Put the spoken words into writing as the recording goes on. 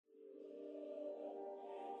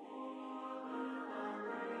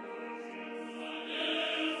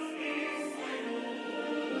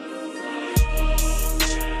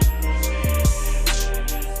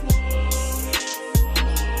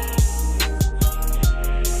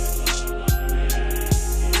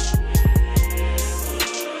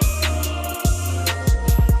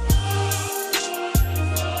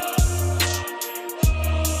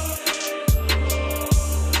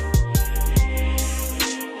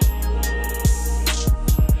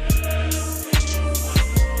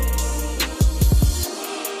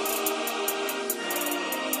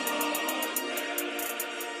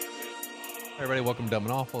Dumb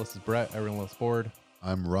and Awful. This is Brett. Everyone loves bored.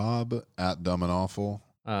 I'm Rob at Dumb and Awful.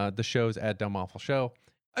 The show's at Dumb Awful Show.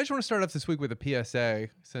 I just want to start off this week with a PSA,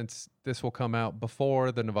 since this will come out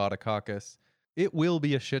before the Nevada caucus. It will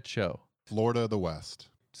be a shit show. Florida, the West.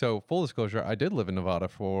 So, full disclosure, I did live in Nevada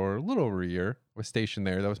for a little over a year. I was stationed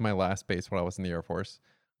there. That was my last base when I was in the Air Force.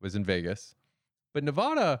 I was in Vegas. But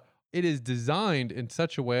Nevada, it is designed in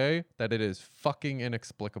such a way that it is fucking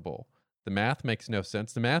inexplicable. The math makes no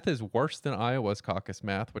sense. The math is worse than Iowa's caucus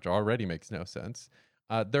math, which already makes no sense.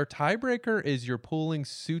 Their tiebreaker is you're pulling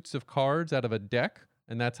suits of cards out of a deck,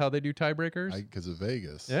 and that's how they do tiebreakers. Because of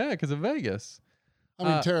Vegas. Yeah, because of Vegas. I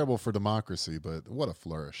mean, terrible for democracy, but what a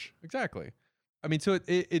flourish. Exactly. I mean, so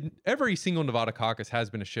every single Nevada caucus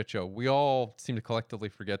has been a shit show. We all seem to collectively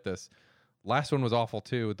forget this. Last one was awful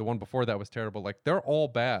too. The one before that was terrible. Like, they're all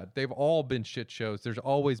bad. They've all been shit shows. There's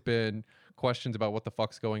always been questions about what the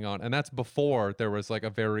fuck's going on. And that's before there was like a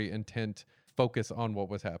very intent focus on what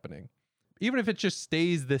was happening. Even if it just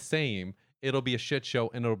stays the same, it'll be a shit show,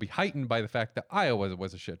 and it'll be heightened by the fact that Iowa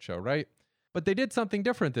was a shit show, right? But they did something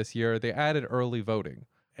different this year. They added early voting.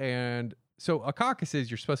 And so a caucus is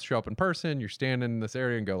you're supposed to show up in person, you're standing in this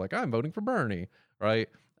area and go like, I'm voting for Bernie, right?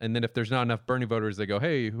 And then if there's not enough Bernie voters, they go,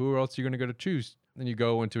 hey, who else are you going to go to choose? Then you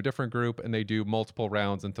go into a different group and they do multiple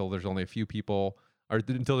rounds until there's only a few people, or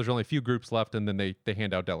until there's only a few groups left, and then they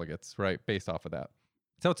hand out delegates, right, based off of that.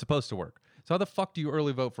 That's how it's supposed to work. So how the fuck do you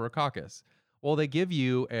early vote for a caucus? Well, they give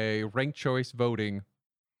you a ranked choice voting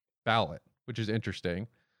ballot, which is interesting.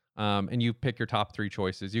 And you pick your top 3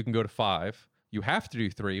 choices. You can go to 5. You have to do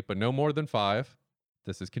 3, but no more than 5.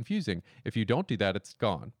 This is confusing. If you don't do that, it's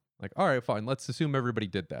gone. Like, all right, fine. Let's assume everybody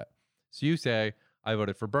did that. So you say, I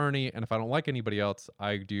voted for Bernie, and if I don't like anybody else,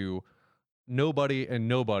 I do nobody and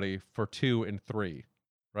nobody for 2 and 3,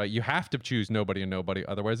 right? You have to choose nobody and nobody.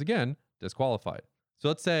 Otherwise, again, disqualified. So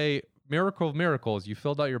let's say, miracle of miracles, you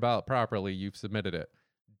filled out your ballot properly, you've submitted it.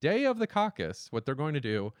 Day of the caucus, what they're going to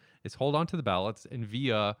do is hold on to the ballots, and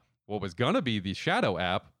via what was going to be the Shadow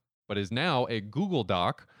app, but is now a Google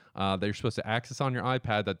Doc that you're supposed to access on your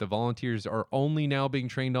iPad, that the volunteers are only now being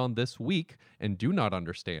trained on this week and do not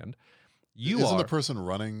understand. Isn't the person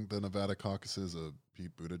running the Nevada caucuses a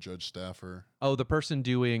Pete Buttigieg staffer? Oh, the person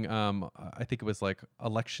doing, I think it was like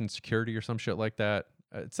election security or some shit like that.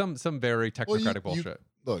 Some very technocratic bullshit.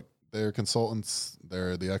 Look, they're consultants.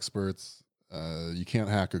 They're the experts. You can't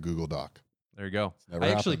hack a Google Doc. There you go. Never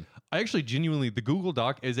I actually genuinely, the Google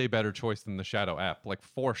Doc is a better choice than the Shadow app, like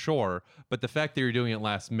for sure. But the fact that you're doing it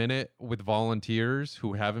last minute with volunteers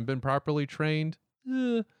who haven't been properly trained.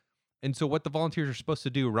 And so what the volunteers are supposed to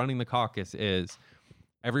do running the caucus is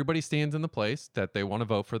everybody stands in the place that they want to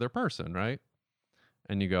vote for their person, right?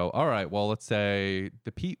 And you go, all right, well, let's say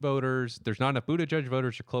the Pete voters, there's not enough Buttigieg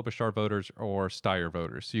voters or Klobuchar voters or Steyer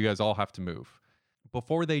voters. So you guys all have to move.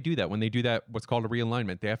 Before they do that, when they do that, what's called a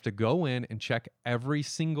realignment, they have to go in and check every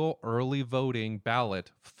single early voting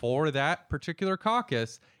ballot for that particular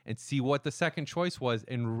caucus and see what the second choice was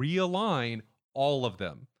and realign all of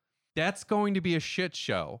them. That's going to be a shit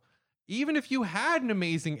show. Even if you had an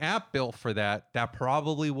amazing app built for that, that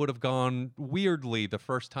probably would have gone weirdly the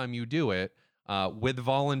first time you do it with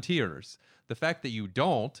volunteers. The fact that you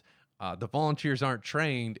don't, the volunteers aren't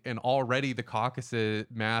trained, and already the caucus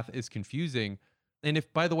math is confusing. And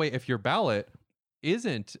if, by the way, if your ballot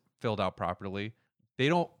isn't filled out properly, they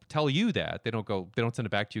don't tell you that. They don't send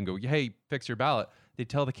it back to you and go, hey, fix your ballot. They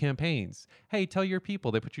tell the campaigns, hey, tell your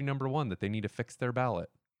people, they put you number 1, that they need to fix their ballot.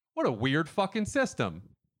 What a weird fucking system.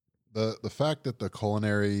 The fact that the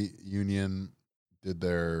Culinary Union did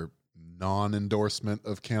their non-endorsement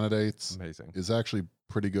of candidates Amazing. Is actually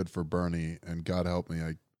pretty good for Bernie. And God help me,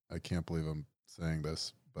 I can't believe I'm saying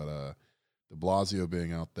this, but de Blasio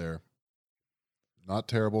being out there, not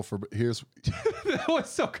terrible for, That was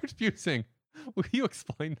so confusing. Will you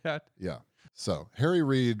explain that? Yeah. So Harry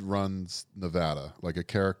Reid runs Nevada like a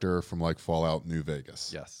character from like Fallout New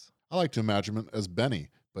Vegas. Yes. I like to imagine him as Benny,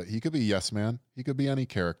 but he could be Yes Man. He could be any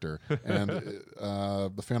character. And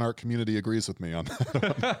the fan art community agrees with me on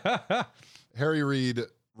that. Harry Reid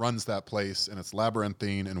runs that place, and it's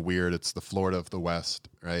labyrinthine and weird. It's the Florida of the West,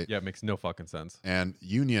 right? Yeah, it makes no fucking sense. And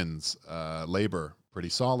unions, labor, pretty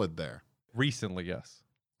solid there. Recently, yes.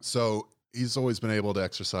 So he's always been able to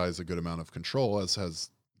exercise a good amount of control, as has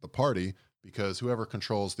the party, because whoever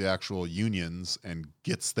controls the actual unions and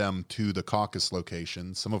gets them to the caucus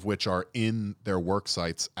locations, some of which are in their work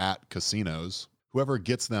sites at casinos, whoever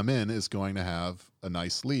gets them in is going to have a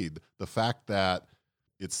nice lead. The fact that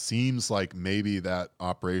it seems like maybe that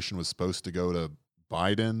operation was supposed to go to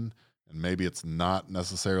Biden, and maybe it's not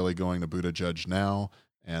necessarily going to Buttigieg now,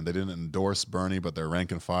 and they didn't endorse Bernie, but their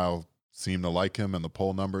rank and file seem to like him and the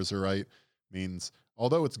poll numbers are right, means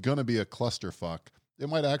although it's going to be a clusterfuck, it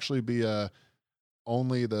might actually be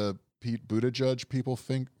only the Pete Buttigieg people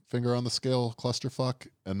finger on the scale clusterfuck,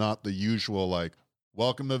 and not the usual like,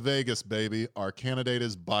 welcome to Vegas, baby. Our candidate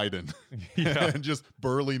is Biden. And just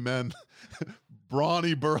burly men,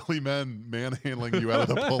 brawny, burly men manhandling you out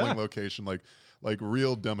of the polling location like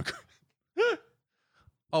real Democrats.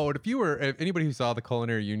 Oh, and if anybody who saw the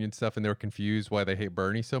culinary union stuff and they were confused why they hate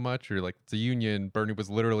Bernie so much, or like it's a union, Bernie was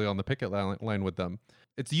literally on the picket line with them.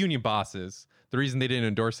 It's union bosses. The reason they didn't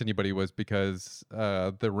endorse anybody was because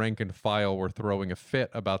the rank and file were throwing a fit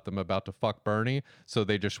about them about to fuck Bernie. So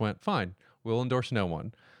they just went, fine, we'll endorse no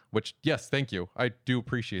one. Which, yes, thank you. I do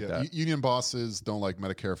appreciate that. Union bosses don't like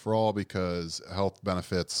Medicare for All because health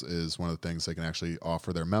benefits is one of the things they can actually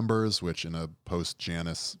offer their members, which in a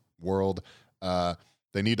post-Janus world,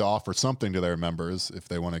 they need to offer something to their members if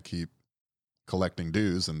they want to keep collecting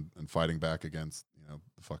dues and fighting back against, the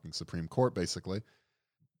fucking Supreme Court, basically.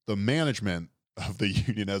 The management of the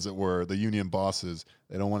union, as it were, the union bosses,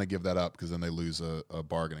 they don't want to give that up because then they lose a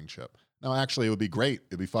bargaining chip. Now, actually, it would be great.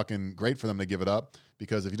 It'd be fucking great for them to give it up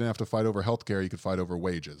because if you didn't have to fight over healthcare, you could fight over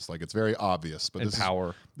wages. Like, it's very obvious. But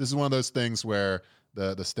this is one of those things where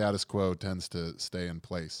the status quo tends to stay in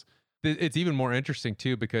place. It's even more interesting,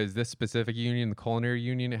 too, because this specific union, the culinary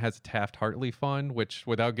union, it has a Taft-Hartley fund, which,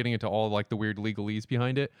 without getting into all like the weird legalese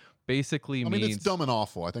behind it, basically means... it's dumb and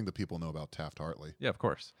awful. I think the people know about Taft-Hartley. Yeah, of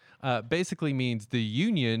course. Basically means the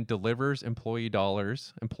union delivers employer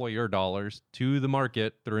dollars to the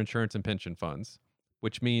market through insurance and pension funds,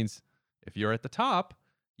 which means if you're at the top,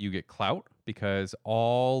 you get clout because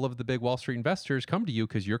all of the big Wall Street investors come to you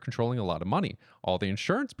because you're controlling a lot of money. All the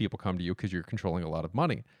insurance people come to you because you're controlling a lot of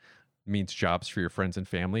money. Means jobs for your friends and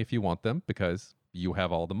family if you want them because you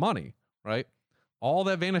have all the money, right? All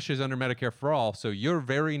that vanishes under Medicare for All. So your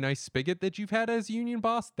very nice spigot that you've had as union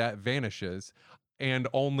boss, that vanishes and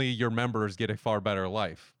only your members get a far better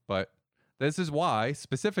life. But this is why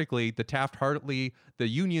specifically the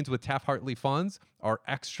unions with Taft-Hartley funds are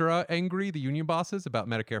extra angry, the union bosses, about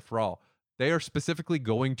Medicare for All. They are specifically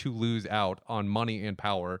going to lose out on money and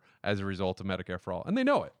power as a result of Medicare for All. And they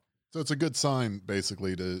know it. So it's a good sign,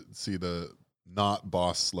 basically, to see the not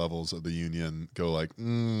boss levels of the union go like, I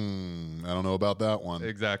don't know about that one.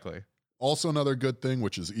 Exactly. Also, another good thing,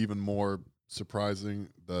 which is even more surprising,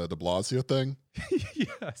 the de Blasio thing.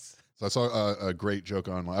 Yes. So I saw a great joke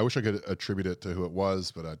online. I wish I could attribute it to who it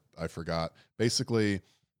was, but I forgot. Basically,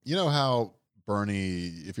 you know how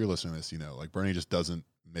Bernie, if you're listening to this, like Bernie just doesn't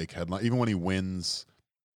make headlines. Even when he wins,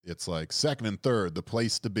 it's like second and third, the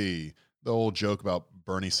place to be. The old joke about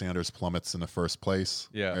Bernie Sanders plummets in the first place.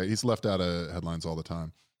 Yeah. Right? He's left out of headlines all the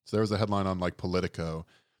time. So there was a headline on like Politico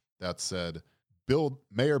that said,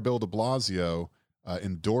 Mayor Bill de Blasio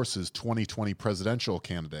endorses 2020 presidential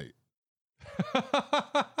candidate.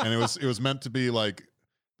 And it was meant to be like,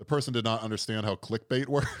 the person did not understand how clickbait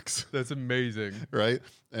works. That's amazing. Right?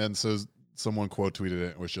 And so someone quote tweeted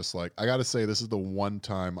it and was just like, I got to say, this is the one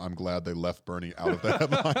time I'm glad they left Bernie out of the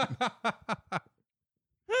headline.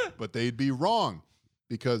 But they'd be wrong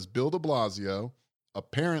because Bill de Blasio,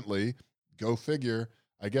 apparently, go figure,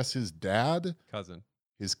 I guess his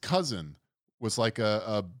cousin was like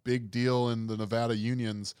a big deal in the Nevada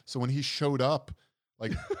unions. So when he showed up,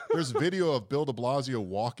 like there's video of Bill de Blasio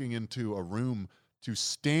walking into a room to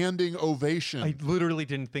standing ovation. I literally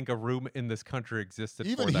didn't think a room in this country existed.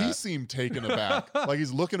 Even for that. He seemed taken aback. Like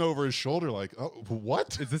he's looking over his shoulder like, oh,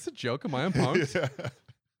 what? Is this a joke? Am I on punks? Yeah.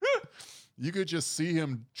 You could just see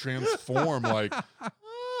him transform like,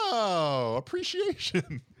 oh,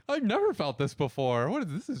 appreciation. I've never felt this before.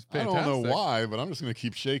 This is fantastic. I don't know why, but I'm just going to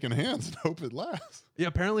keep shaking hands and hope it lasts. Yeah,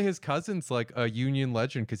 apparently his cousin's like a union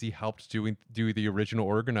legend because he helped do the original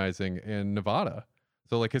organizing in Nevada.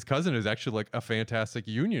 So like his cousin is actually like a fantastic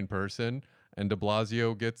union person, and de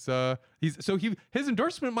Blasio gets his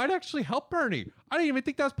endorsement might actually help Bernie. I didn't even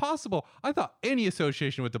think that was possible. I thought any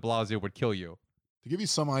association with de Blasio would kill you. To give you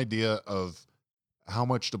some idea of how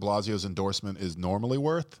much de Blasio's endorsement is normally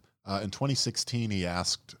worth, in 2016, he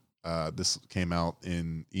asked, this came out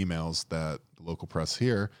in emails that the local press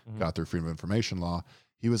here got through Freedom of Information law.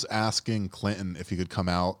 He was asking Clinton if he could come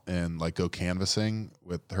out and like go canvassing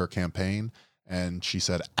with her campaign. And she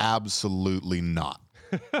said, absolutely not.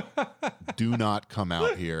 Do not come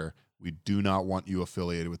out here. We do not want you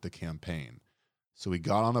affiliated with the campaign. So he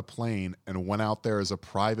got on a plane and went out there as a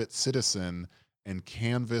private citizen and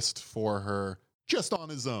canvassed for her just on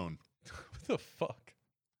his own. What the fuck?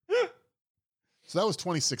 So that was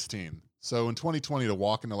 2016. So in 2020, to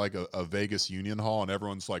walk into like a Vegas Union Hall and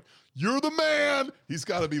everyone's like, "You're the man," he's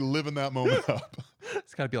got to be living that moment up.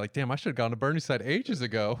 It's got to be like, damn, I should have gone to Bernie's side ages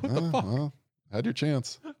ago. What the fuck? Well, had your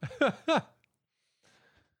chance.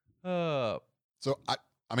 So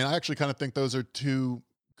I mean, I actually kind of think those are two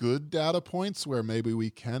good data points where maybe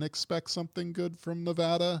we can expect something good from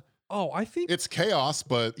Nevada. I think It's chaos,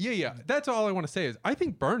 but yeah. That's all I want to say is I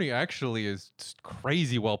think Bernie actually is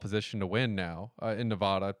crazy well positioned to win now in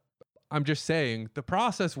Nevada. I'm just saying the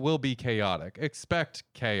process will be chaotic. Expect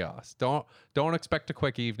chaos. Don't expect a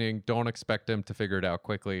quick evening. Don't expect him to figure it out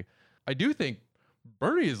quickly. I do think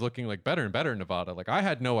Bernie is looking like better and better in Nevada. Like I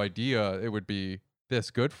had no idea it would be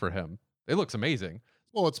this good for him. It looks amazing.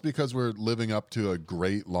 well, it's because we're living up to a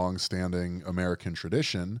great long-standing American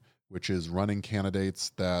tradition, which is running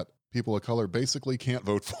candidates that people of color basically can't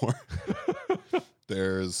vote for.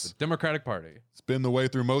 There's Democratic Party. It's been the way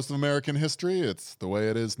through most of American history. It's the way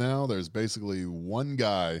it is now. There's basically one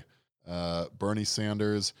guy, Bernie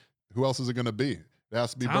Sanders. Who else is it going to be? It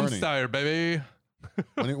has to be Tom Bernie. Steyer, baby.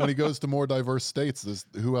 When he goes to more diverse states,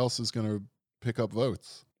 who else is going to pick up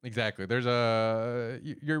votes? Exactly. There's the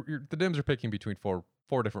Dems are picking between four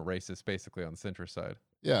different races basically on the centrist side.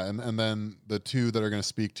 Yeah, and then the two that are going to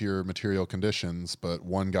speak to your material conditions, but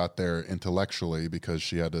one got there intellectually because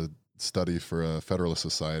she had to study for a Federalist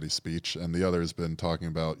Society speech, and the other has been talking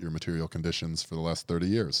about your material conditions for the last 30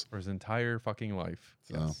 years. For his entire fucking life.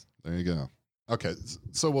 So Yes. there you go. Okay,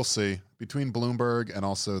 so we'll see. Between Bloomberg and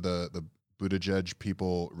also the Buttigieg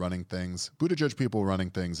people running things, Buttigieg people running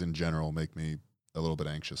things in general make me a little bit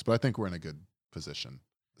anxious, but I think we're in a good position.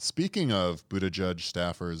 Speaking of Buttigieg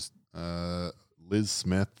staffers, Liz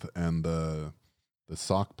Smith and the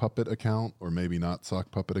sock puppet account, or maybe not sock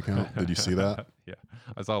puppet account. Did you see that? Yeah.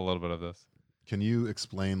 I saw a little bit of this. Can you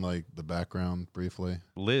explain like the background briefly?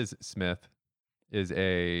 Liz Smith is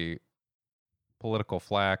a political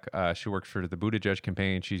flack. She works for the Buttigieg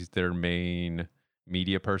campaign. She's their main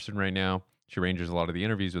media person right now. She arranges a lot of the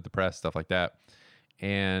interviews with the press, stuff like that.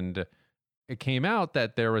 And it came out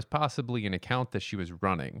that there was possibly an account that she was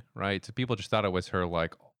running, right? So people just thought it was her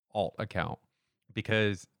like alt account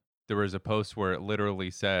because there was a post where it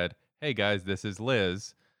literally said, "Hey guys, this is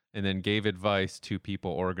Liz," and then gave advice to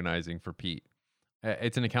people organizing for Pete.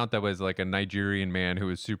 It's an account that was like a Nigerian man who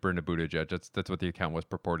was super into Buttigieg. That's what the account was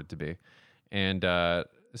purported to be. And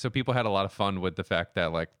so people had a lot of fun with the fact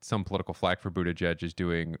that like some political flack for Buttigieg is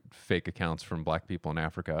doing fake accounts from black people in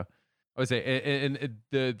Africa. I would say, and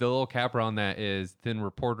the little capper on that is then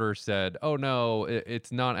reporter said, "Oh no,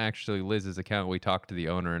 it's not actually Liz's account. We talked to the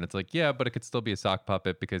owner," and it's like, yeah, but it could still be a sock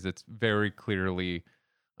puppet because it's very clearly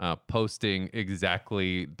posting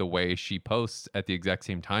exactly the way she posts at the exact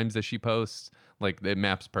same times that she posts. Like it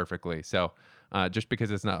maps perfectly. So just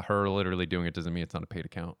because it's not her literally doing it doesn't mean it's not a paid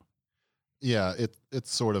account. Yeah,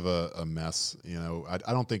 it's sort of a mess. You know,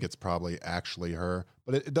 I don't think it's probably actually her,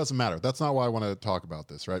 but it doesn't matter. That's not why I want to talk about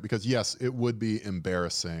this, right? Because yes, it would be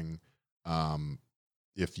embarrassing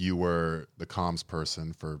if you were the comms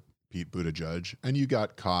person for Pete Buttigieg and you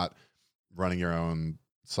got caught running your own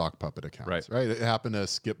sock puppet accounts, right? It happened to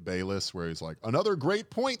Skip Bayless where he's like, "Another great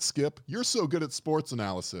point, Skip. You're so good at sports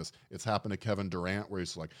analysis." It's happened to Kevin Durant where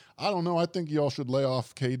he's like, "I don't know. I think y'all should lay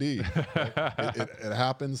off KD." Right? it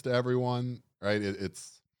happens to everyone, right?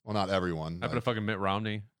 It's well, not everyone. Happened to fucking Mitt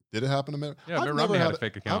Romney. Did it happen to Mitt? Yeah, Mitt Romney had a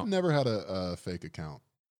fake account. I've never had a fake account.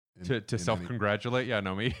 To self-congratulate? Yeah,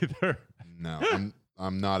 no, me either. No,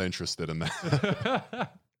 I'm not interested in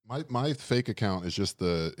that. My fake account is just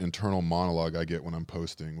the internal monologue I get when I'm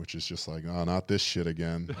posting, which is just like, "Oh, not this shit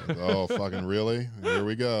again." Like, "Oh, fucking really? Here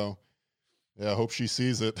we go." Yeah, I hope she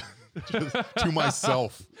sees it. Just to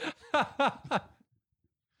myself.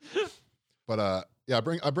 But yeah,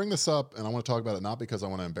 I bring this up and I want to talk about it not because I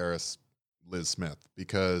want to embarrass Liz Smith,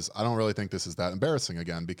 because I don't really think this is that embarrassing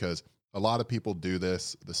again, because a lot of people do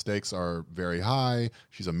this. The stakes are very high.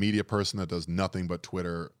 She's a media person that does nothing but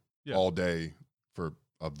Twitter all day for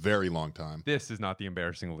a very long time. This is not the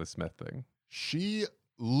embarrassing Liz Smith thing. She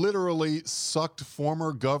literally sucked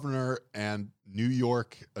former governor and New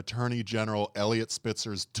York Attorney General Elliot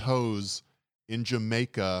Spitzer's toes in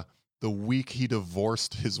Jamaica the week he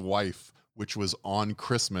divorced his wife, which was on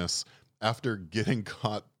Christmas, after getting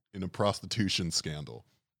caught in a prostitution scandal.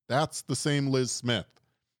 That's the same Liz Smith,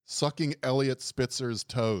 sucking Elliot Spitzer's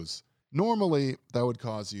toes. Normally, that would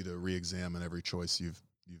cause you to re-examine every choice you've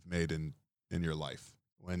made in your life.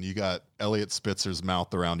 When you got Elliot Spitzer's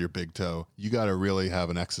mouth around your big toe, you got to really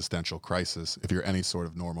have an existential crisis if you're any sort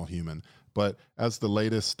of normal human. But as the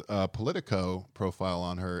latest Politico profile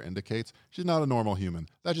on her indicates, she's not a normal human.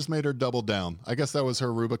 That just made her double down. I guess that was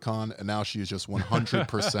her Rubicon, and now she's just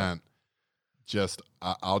 100% just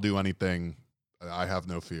I'll do anything. I have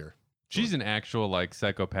no fear. She's an actual like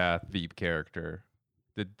psychopath Veep character,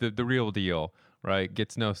 the real deal, right?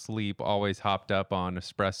 Gets no sleep, always hopped up on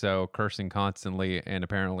espresso, cursing constantly, and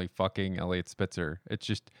apparently fucking Elliot Spitzer. It's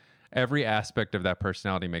just every aspect of that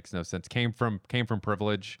personality makes no sense. Came from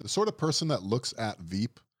privilege. The sort of person that looks at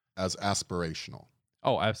Veep as aspirational.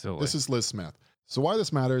 Oh, absolutely. This is Liz Smith. So why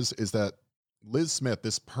this matters is that Liz Smith,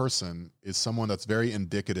 this person, is someone that's very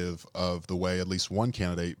indicative of the way at least one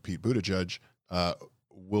candidate, Pete Buttigieg,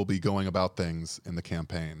 will be going about things in the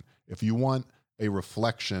campaign. If you want a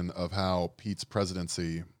reflection of how Pete's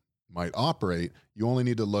presidency might operate, you only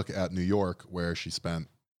need to look at New York, where she spent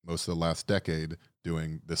most of the last decade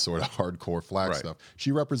doing this sort of hardcore flag stuff.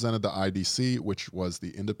 She represented the IDC, which was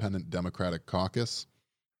the Independent Democratic Caucus.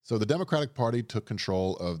 So the Democratic Party took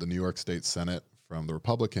control of the New York State Senate from the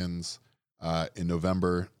Republicans in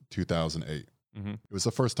November 2008. Mm-hmm. It was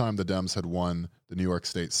the first time the Dems had won the New York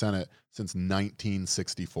State Senate since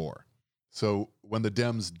 1964. So when the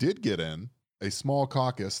Dems did get in, a small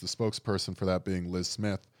caucus, the spokesperson for that being Liz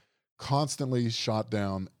Smith, constantly shot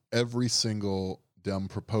down every single Dem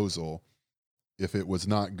proposal if it was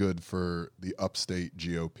not good for the upstate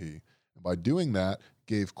GOP. And by doing that,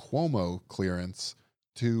 gave Cuomo clearance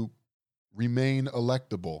to remain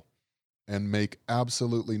electable and make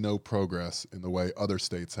absolutely no progress in the way other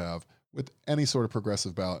states have with any sort of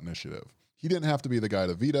progressive ballot initiative. He didn't have to be the guy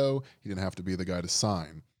to veto. He didn't have to be the guy to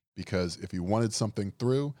sign, because if he wanted something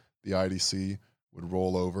through, the IDC would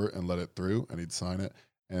roll over and let it through, and he'd sign it.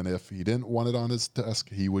 And if he didn't want it on his desk,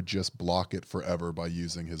 he would just block it forever by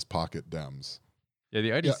using his pocket Dems. Yeah,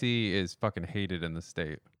 the IDC is fucking hated in the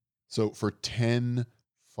state. So for 10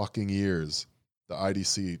 fucking years, the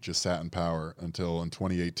IDC just sat in power until in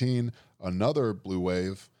 2018, another blue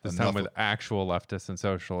wave. This time with actual leftists and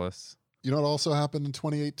socialists. You know what also happened in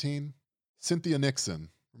 2018? Cynthia Nixon.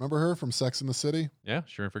 Remember her from Sex and the City? Yeah,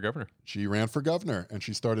 she ran for governor. She ran for governor, and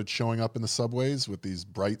she started showing up in the subways with these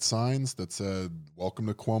bright signs that said, "Welcome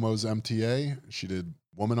to Cuomo's MTA." She did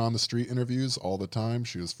woman on the street interviews all the time.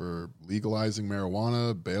 She was for legalizing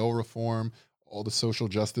marijuana, bail reform, all the social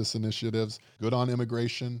justice initiatives, good on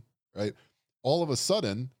immigration, right? All of a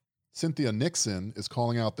sudden, Cynthia Nixon is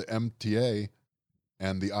calling out the MTA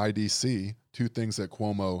and the IDC, two things that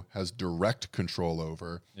Cuomo has direct control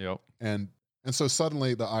over. Yep. And so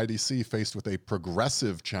suddenly the IDC, faced with a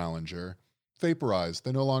progressive challenger, vaporized.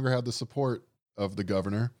 They no longer had the support of the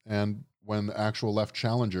governor. And when the actual left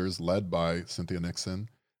challengers, led by Cynthia Nixon,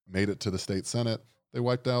 made it to the state Senate, they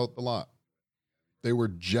wiped out the lot. They were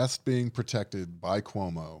just being protected by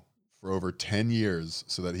Cuomo for over 10 years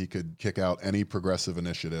so that he could kick out any progressive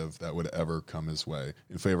initiative that would ever come his way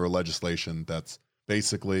in favor of legislation that's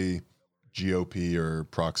basically GOP or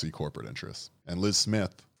proxy corporate interests. And Liz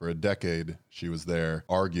Smith, for a decade, she was there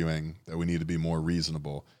arguing that we need to be more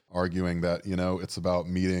reasonable, arguing that, it's about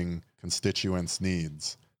meeting constituents'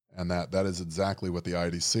 needs, and that is exactly what the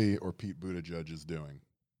IDC or Pete Buttigieg is doing.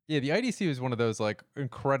 Yeah, the IDC was one of those like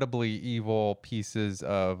incredibly evil pieces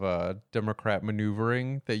of Democrat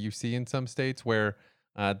maneuvering that you see in some states where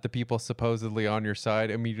the people supposedly on your side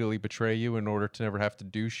immediately betray you in order to never have to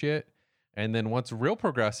do shit. And then once real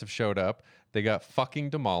progressive showed up, they got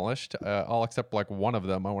fucking demolished. All except like one of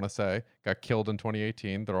them, I want to say, got killed in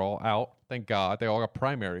 2018. They're all out. Thank God. They all got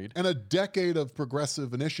primaried. And a decade of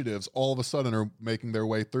progressive initiatives all of a sudden are making their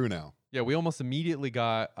way through now. Yeah, we almost immediately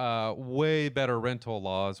got way better rental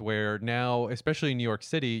laws where now, especially in New York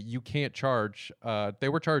City, you can't charge. They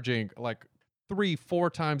were charging like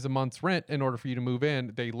 3-4 times a month's rent in order for you to move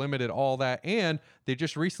in. They limited all that. And they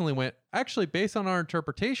just recently went, actually, based on our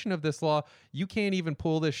interpretation of this law, you can't even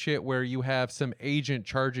pull this shit where you have some agent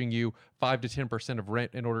charging you 5 to 10% of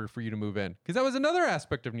rent in order for you to move in. Because that was another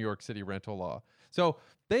aspect of New York City rental law. So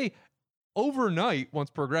they, overnight, once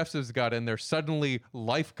progressives got in there, suddenly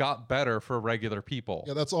life got better for regular people.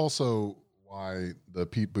 Yeah, that's also why the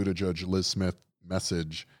Pete Buttigieg, Liz Smith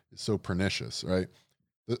message is so pernicious, right?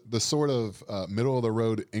 The sort of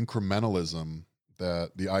middle-of-the-road incrementalism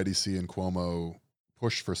that the IDC and Cuomo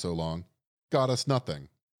pushed for so long got us nothing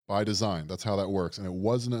by design. That's how that works. And it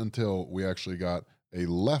wasn't until we actually got a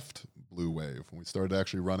left blue wave, when we started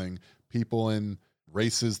actually running people in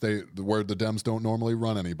races where the Dems don't normally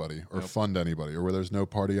run anybody or fund anybody, or where there's no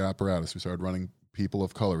party apparatus. We started running people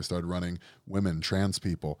of color. We started running women, trans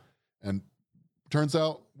people. And turns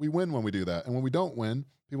out we win when we do that. And when we don't win,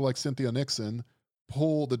 people like Cynthia Nixon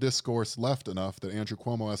pull the discourse left enough that Andrew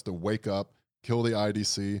Cuomo has to wake up, kill the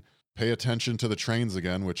IDC, pay attention to the trains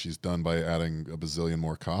again, which he's done by adding a bazillion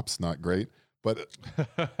more cops. Not great. But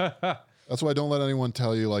that's why I don't let anyone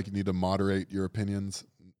tell you like you need to moderate your opinions.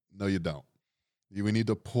 No, you don't. We need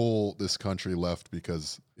to pull this country left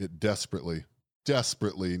because it desperately,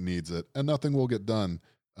 desperately needs it, and nothing will get done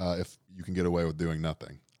if you can get away with doing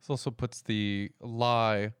nothing. This also puts the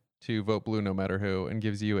lie to vote blue no matter who and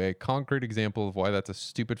gives you a concrete example of why that's a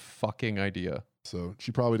stupid fucking idea. So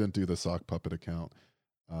she probably didn't do the sock puppet account,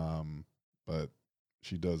 but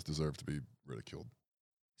she does deserve to be ridiculed.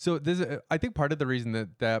 So I think part of the reason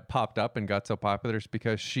that popped up and got so popular is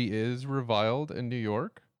because she is reviled in New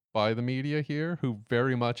York by the media here, who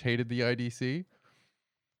very much hated the IDC.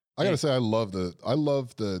 I gotta say, I love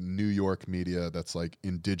the New York media that's like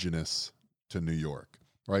indigenous to New York,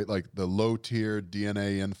 right? Like the low tier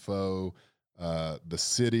DNA info, the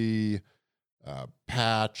city,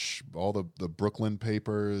 Patch, all the Brooklyn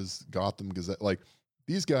papers, Gotham Gazette. Like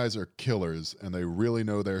these guys are killers and they really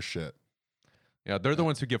know their shit. Yeah, they're the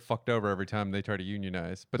ones who get fucked over every time they try to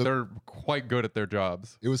unionize, but they're quite good at their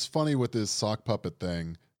jobs. It was funny with this sock puppet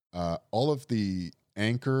thing. All of the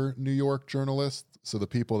anchor New York journalists, so the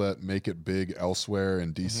people that make it big elsewhere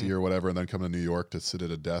in DC or whatever, and then come to New York to sit at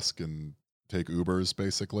a desk and take Ubers,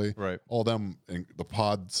 basically. Right. All them, and the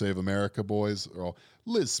Pod Save America boys are all,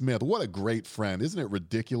 Liz Smith, what a great friend. Isn't it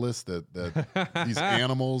ridiculous that these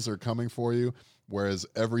animals are coming for you? Whereas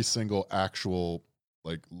every single actual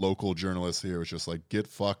like local journalist here was just like, get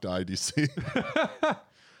fucked, IDC.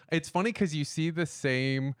 It's funny because you see the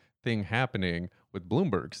same thing happening with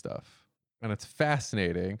Bloomberg stuff. And it's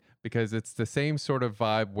fascinating because it's the same sort of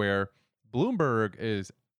vibe where Bloomberg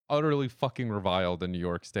is utterly fucking reviled in New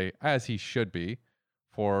York State, as he should be,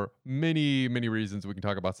 for many, many reasons. We can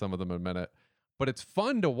talk about some of them in a minute. But it's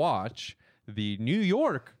fun to watch the New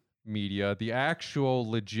York media, the actual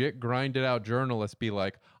legit grinded out journalists, be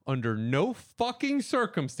like, under no fucking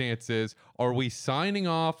circumstances are we signing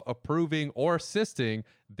off, approving, or assisting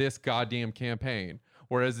this goddamn campaign.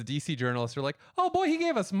 Whereas the DC journalists are like, oh boy, he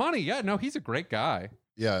gave us money. Yeah, no, he's a great guy.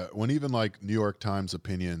 Yeah, when even like New York Times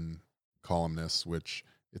opinion columnists, which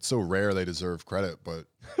it's so rare they deserve credit, but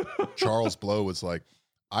Charles Blow was like,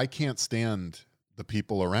 I can't stand the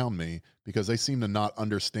people around me because they seem to not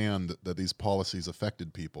understand that these policies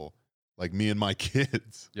affected people like me and my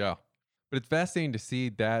kids. Yeah. But it's fascinating to see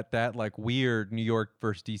that like weird New York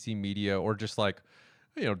versus DC media, or just like,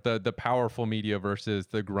 you know, the powerful media versus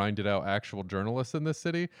the grinded out actual journalists in this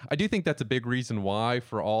city. I do think that's a big reason why,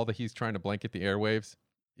 for all that he's trying to blanket the airwaves,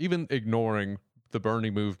 even ignoring the Bernie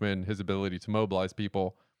movement, his ability to mobilize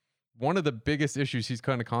people, one of the biggest issues he's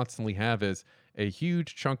kind of constantly have is a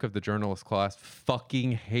huge chunk of the journalist class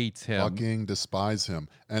fucking hates him. Fucking despise him.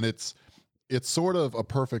 And it's sort of a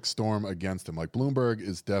perfect storm against him. Like Bloomberg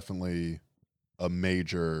is definitely a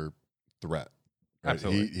major threat. Right?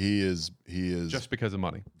 Absolutely. He is just because of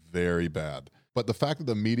money. Very bad. But the fact that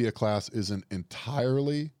the media class isn't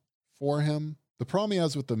entirely for him, the problem he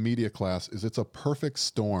has with the media class is it's a perfect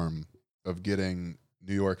storm of getting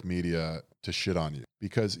New York media to shit on you.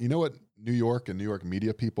 Because you know what New York and New York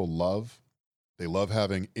media people love? They love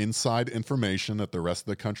having inside information that the rest of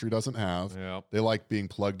the country doesn't have. Yep. They like being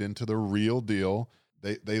plugged into the real deal.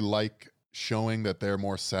 They like showing that they're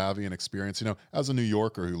more savvy and experienced. You know, as a New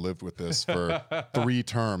Yorker who lived with this for 3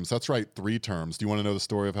 terms, that's right, 3 terms. Do you want to know the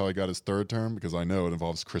story of how he got his 3rd term? Because I know it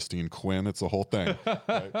involves Christine Quinn. It's a whole thing.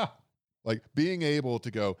 Right? Like being able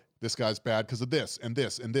to go, this guy's bad because of this and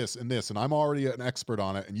this and this and this, and I'm already an expert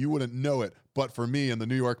on it, and you wouldn't know it. But for me in the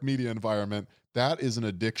New York media environment, that is an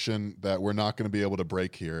addiction that we're not going to be able to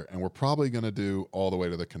break here, and we're probably going to do all the way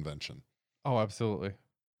to the convention. Oh, absolutely.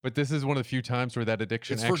 But this is one of the few times where that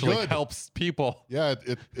addiction It's for actually good. helps people. Yeah,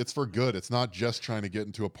 it's for good. It's not just trying to get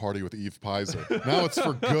into a party with Eve Pizer. Now it's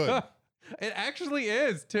for good. It actually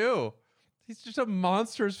is, too. He's just a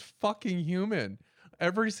monstrous fucking human.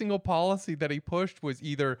 Every single policy that he pushed was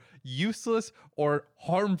either useless or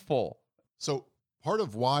harmful. So part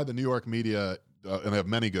of why the New York media, and they have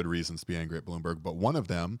many good reasons to be angry at Bloomberg, but one of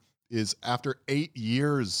them is after 8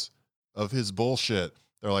 years of his bullshit,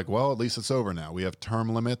 they're like, well, at least it's over now. We have term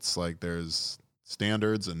limits, like there's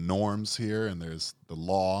standards and norms here, and there's the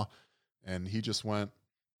law. And he just went,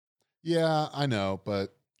 yeah, I know,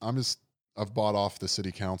 but I've bought off the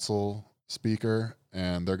city council speaker,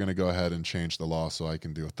 and they're going to go ahead and change the law so I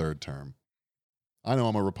can do a 3rd term. I know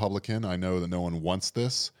I'm a Republican. I know that no one wants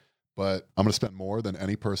this, but I'm going to spend more than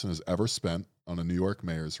any person has ever spent on a New York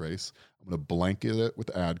mayor's race. I'm going to blanket it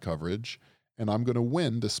with ad coverage, and I'm going to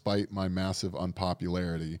win despite my massive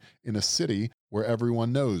unpopularity in a city where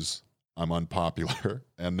everyone knows I'm unpopular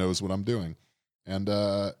and knows what I'm doing. And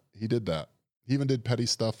he did that. He even did petty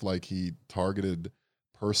stuff like he targeted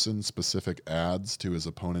person-specific ads to his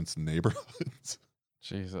opponent's neighborhoods.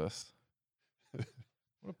 Jesus.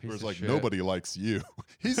 What What a piece Where it's of like, shit. nobody likes you.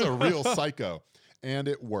 He's a real psycho. And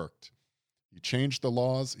it worked. He changed the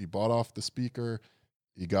laws. He bought off the speaker.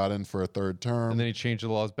 He got in for a third term. And then he changed the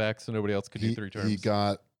laws back so nobody else could do 3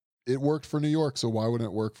 terms. It worked for New York, so why wouldn't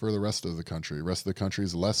it work for the rest of the country? The rest of the country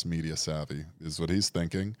is less media savvy, is what he's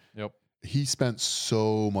thinking. Yep. He spent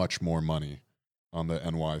so much more money on the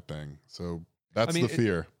NY thing. So that's the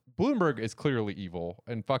fear. Bloomberg is clearly evil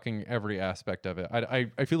in fucking every aspect of it.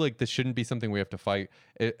 I feel like this shouldn't be something we have to fight.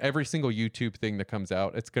 Every single YouTube thing that comes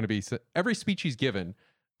out, it's going to be every speech he's given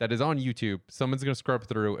that is on YouTube, someone's going to scrub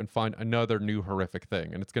through and find another new horrific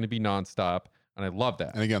thing. And it's going to be nonstop. And I love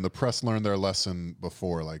that. And again, the press learned their lesson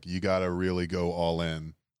before. Like, you got to really go all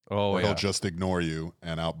in. Oh, or yeah. he'll just ignore you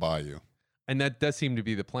and outbuy you. And that does seem to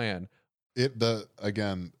be the plan.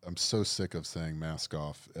 Again, I'm so sick of saying mask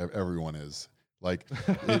off. Everyone is. Like,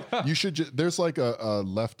 you should there's like a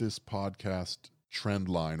leftist podcast trend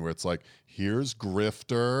line where it's like, here's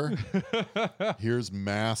grifter, here's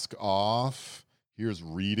mask off, here's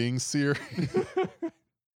reading series.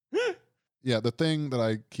 Yeah, the thing that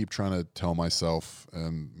I keep trying to tell myself,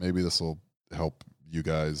 and maybe this will help you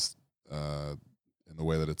guys in the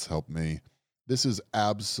way that it's helped me, this is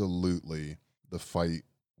absolutely the fight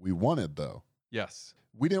we wanted, though. Yes.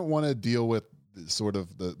 We didn't want to deal with sort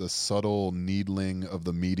of the subtle needling of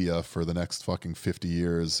the media for the next fucking 50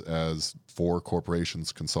 years as 4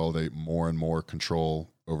 corporations consolidate more and more control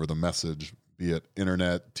over the message, be it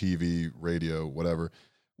internet, TV, radio, whatever.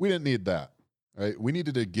 We didn't need that, right? We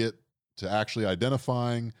needed to get to actually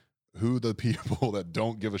identifying who the people that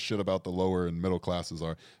don't give a shit about the lower and middle classes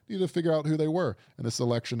are. We need to figure out who they were. And this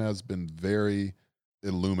election has been very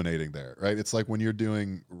illuminating there, right? It's like when you're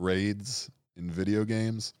doing raids in video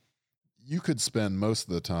games, you could spend most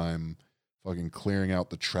of the time fucking clearing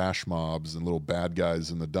out the trash mobs and little bad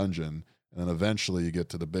guys in the dungeon, and then eventually you get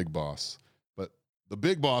to the big boss. But the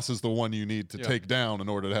big boss is the one you need to take down in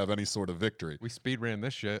order to have any sort of victory. We speed ran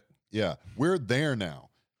this shit. Yeah, we're there now.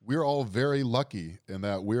 We're all very lucky in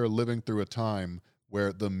that we're living through a time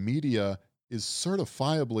where the media is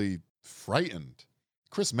certifiably frightened.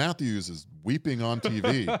 Chris Matthews is weeping on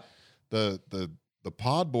TV. The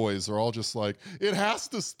pod boys are all just like, it has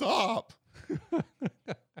to stop.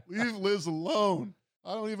 Leave Liz alone.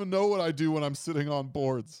 I don't even know what I do when I'm sitting on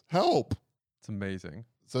boards. Help. It's amazing.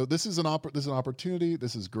 So this is an opportunity.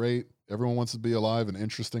 This is great. Everyone wants to be alive in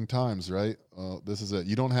interesting times, right? This is it.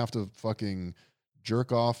 You don't have to fucking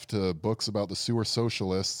jerk off to books about the sewer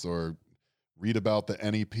socialists or read about the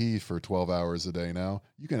NEP for 12 hours a day now.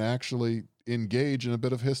 You can actually engage in a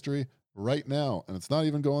bit of history right now, and it's not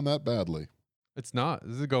even going that badly. It's not.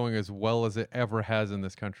 This is going as well as it ever has in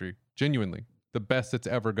this country. Genuinely. The best it's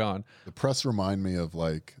ever gone. The press remind me of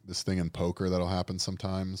like this thing in poker that'll happen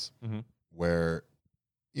sometimes where,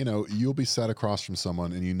 you know, you'll be sat across from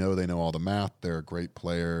someone and you know they know all the math. They're a great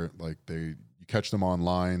player. Like you catch them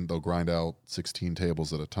online, they'll grind out 16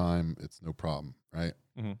 tables at a time. It's no problem, right?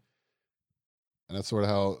 Mm-hmm. And that's sort of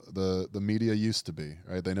how the media used to be,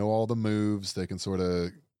 right? They know all the moves. They can sort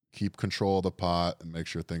of keep control of the pot and make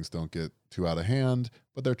sure things don't get too out of hand,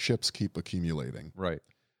 but their chips keep accumulating. Right.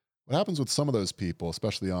 What happens with some of those people,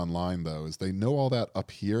 especially online, though, is they know all that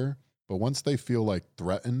up here, but once they feel like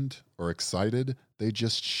threatened or excited, they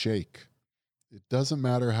just shake. It doesn't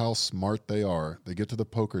matter how smart they are. They get to the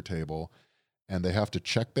poker table and they have to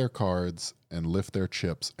check their cards and lift their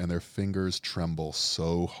chips, and their fingers tremble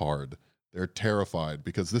so hard. They're terrified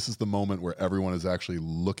because this is the moment where everyone is actually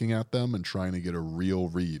looking at them and trying to get a real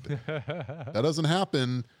read. That doesn't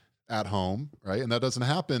happen at home, right? And that doesn't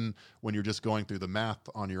happen when you're just going through the math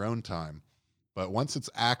on your own time. But once it's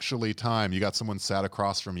actually time, you got someone sat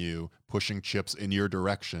across from you pushing chips in your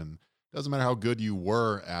direction. Doesn't matter how good you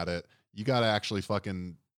were at it. You got to actually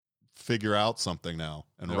fucking figure out something now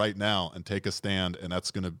and right now and take a stand. And that's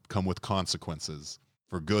going to come with consequences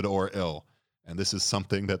for good or ill. And this is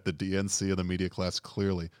something that the DNC and the media class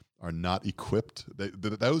clearly are not equipped.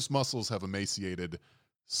 Those muscles have emaciated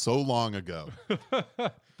so long ago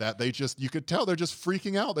that you could tell they're just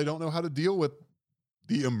freaking out. They don't know how to deal with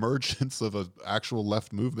the emergence of an actual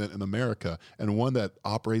left movement in America, and one that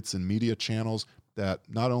operates in media channels that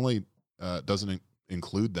not only doesn't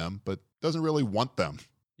include them, but doesn't really want them.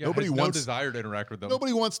 Yeah, nobody wants no desire to interact with them.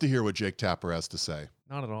 Nobody wants to hear what Jake Tapper has to say.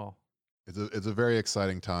 Not at all. It's a very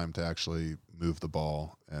exciting time to actually move the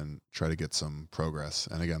ball and try to get some progress.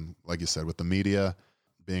 And again, like you said, with the media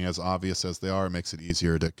being as obvious as they are, it makes it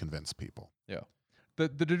easier to convince people. Yeah. The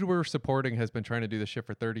dude we're supporting has been trying to do this shit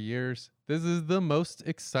for 30 years. This is the most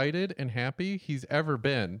excited and happy he's ever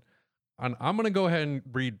been. And I'm going to go ahead and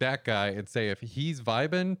read that guy and say if he's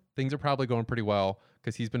vibing, things are probably going pretty well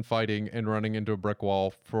because he's been fighting and running into a brick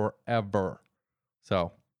wall forever.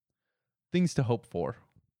 So, things to hope for.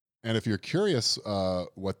 And if you're curious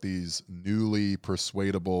what these newly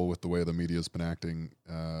persuadable, with the way the media has been acting,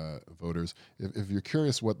 voters, if you're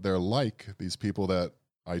curious what they're like, these people that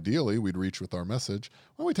ideally we'd reach with our message,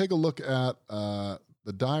 why don't we take a look at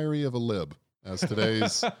The Diary of a Lib as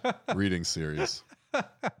today's reading series.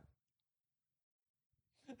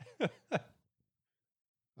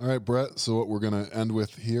 All right, Brett. So what we're going to end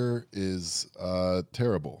with here is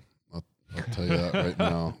terrible. I'll tell you that right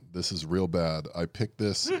now. This is real bad. I picked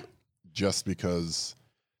this just because,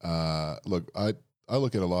 look, I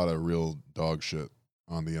look at a lot of real dog shit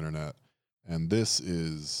on the internet, and this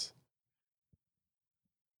is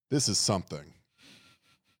something.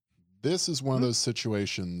 This is one of those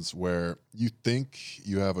situations where you think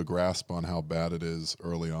you have a grasp on how bad it is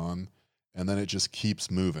early on, and then it just keeps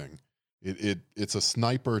moving. It's a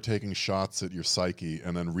sniper taking shots at your psyche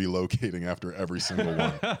and then relocating after every single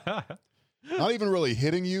one. Not even really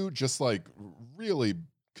hitting you, just like really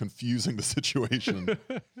confusing the situation.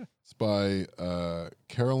 It's by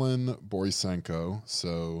Carolyn Borisenko,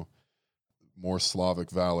 so more Slavic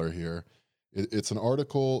valor here. It's an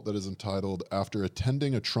article that is entitled, "After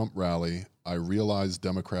Attending a Trump Rally, I Realized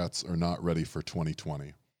Democrats Are Not Ready for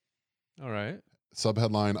 2020. All right.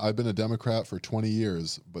 Subheadline, I've been a Democrat for 20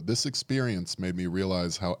 years, but this experience made me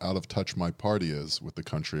realize how out of touch my party is with the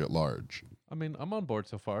country at large. I mean, I'm on board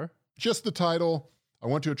so far. Just the title. I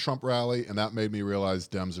went to a Trump rally, and that made me realize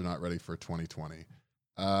Dems are not ready for 2020.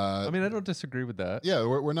 I mean, I don't disagree with that. Yeah,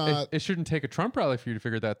 we're not. It shouldn't take a Trump rally for you to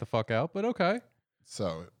figure that the fuck out, but okay.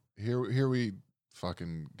 So here we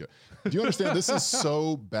fucking go. Do you understand? This is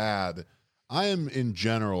so bad. I am in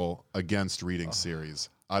general against reading series.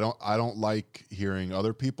 I don't like hearing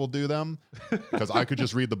other people do them because I could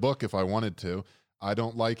just read the book if I wanted to. I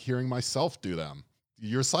don't like hearing myself do them.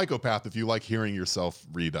 You're a psychopath if you like hearing yourself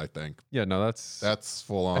read, I think. Yeah, no, that's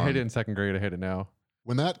full on. I hate it in second grade. I hate it now.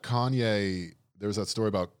 When that Kanye, there was that story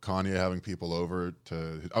about Kanye having people over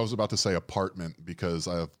to, I was about to say apartment because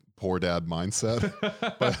I have poor dad mindset.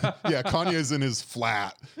 But yeah, Kanye's in his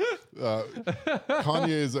flat. Kanye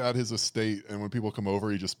is at his estate, and when people come over,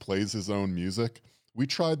 he just plays his own music. We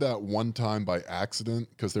tried that one time by accident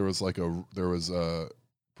because there was a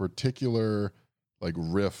particular like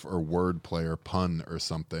riff or word play or pun or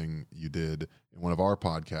something you did in one of our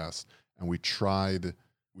podcasts, and we tried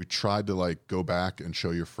to like go back and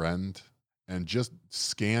show your friend, and just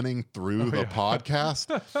scanning through the podcast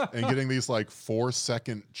and getting these like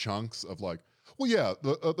 4-second chunks of like, well, yeah,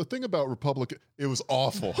 the thing about Republican, it was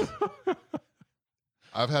awful.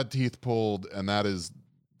 I've had teeth pulled, and that is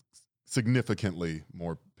significantly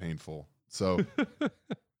more painful. So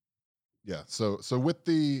yeah, so with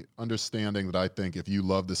the understanding that I think if you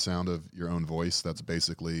love the sound of your own voice, that's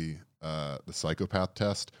basically the psychopath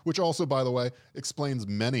test, which also, by the way, explains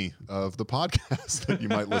many of the podcasts that you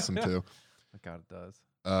might listen to. God, it does.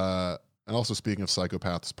 And also, speaking of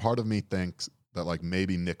psychopaths, part of me thinks that like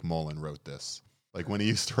maybe Nick Mullen wrote this. Like when he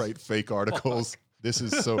used to write fake articles. This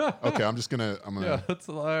is so okay. I'm gonna yeah, that's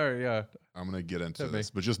hilarious. Yeah, I'm gonna get into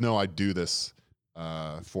this, but just know I do this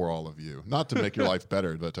for all of you, not to make your life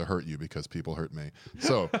better, but to hurt you because people hurt me.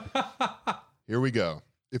 So here we go.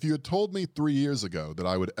 If you had told me 3 years ago that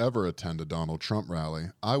I would ever attend a Donald Trump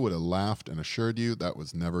rally, I would have laughed and assured you that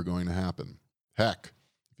was never going to happen. Heck,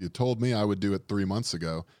 if you told me I would do it 3 months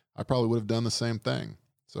ago, I probably would have done the same thing.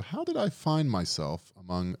 So how did I find myself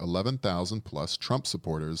among 11,000 plus Trump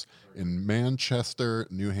supporters in Manchester,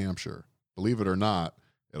 New Hampshire? Believe it or not,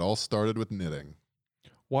 it all started with knitting.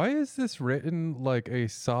 Why is this written like a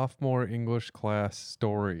sophomore English class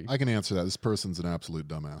story? I can answer that. This person's an absolute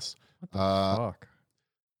dumbass. What the fuck?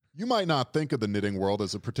 You might not think of the knitting world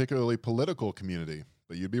as a particularly political community,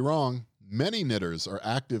 but you'd be wrong. Many knitters are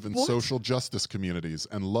active in social justice communities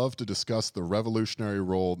and love to discuss the revolutionary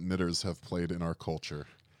role knitters have played in our culture.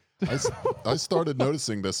 I started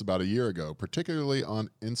noticing this about a year ago, particularly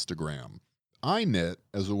on Instagram. I knit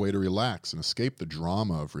as a way to relax and escape the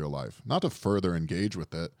drama of real life, not to further engage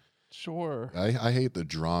with it. Sure. I hate the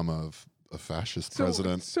drama of a fascist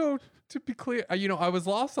president. So to be clear, I was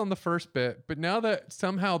lost on the first bit, but now that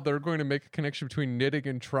somehow they're going to make a connection between knitting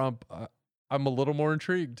and Trump, I'm a little more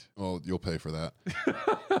intrigued. Well, you'll pay for that.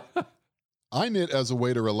 I knit as a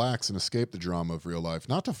way to relax and escape the drama of real life,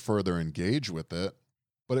 not to further engage with it.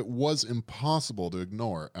 But it was impossible to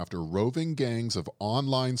ignore after roving gangs of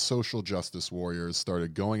online social justice warriors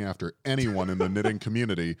started going after anyone in the knitting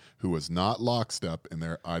community who was not lockstep in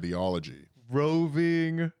their ideology.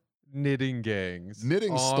 Roving knitting gangs.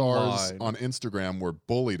 Knitting stars online. on Instagram were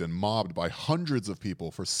bullied and mobbed by hundreds of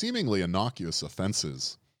people for seemingly innocuous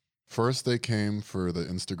offenses. First, they came for the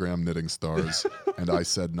Instagram knitting stars, and I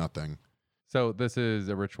said nothing. So this is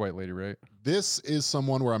a rich white lady, right? This is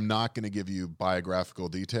someone where I'm not going to give you biographical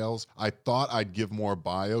details. I thought I'd give more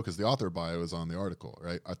bio because the author bio is on the article,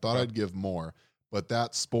 right? I thought I'd give more, but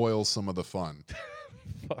that spoils some of the fun.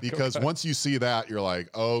 Because okay. once you see that, you're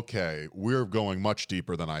like, okay, we're going much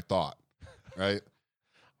deeper than I thought, right?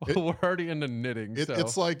 Well, we're already into knitting. So.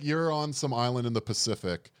 It's like you're on some island in the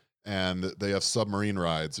Pacific and they have submarine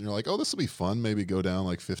rides and you're like, oh, this will be fun. Maybe go down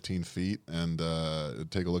like 15 feet and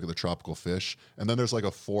take a look at the tropical fish. And then there's like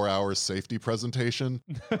a 4-hour safety presentation.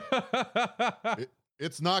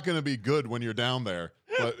 It's not going to be good when you're down there,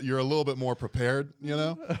 but you're a little bit more prepared, you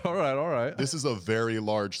know? All right. This is a very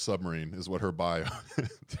large submarine is what her bio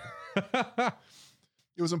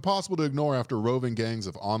It was impossible to ignore after roving gangs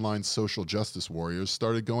of online social justice warriors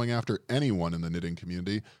started going after anyone in the knitting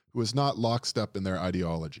community who was not lockstep in their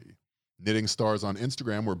ideology. Knitting stars on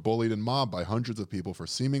Instagram were bullied and mobbed by hundreds of people for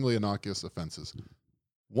seemingly innocuous offenses.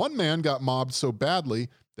 One man got mobbed so badly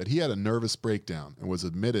that he had a nervous breakdown and was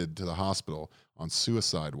admitted to the hospital on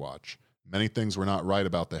suicide watch. Many things were not right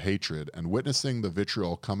about the hatred, and witnessing the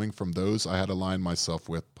vitriol coming from those I had aligned myself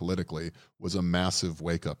with politically was a massive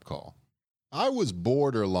wake-up call. I was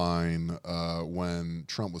borderline when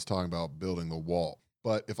Trump was talking about building the wall.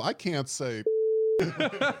 But if I can't say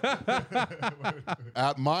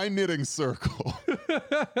at my knitting circle,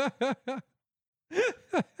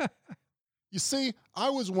 you see, I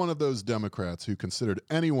was one of those Democrats who considered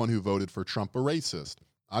anyone who voted for Trump a racist.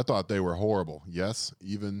 I thought they were horrible, yes,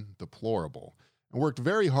 even deplorable, and worked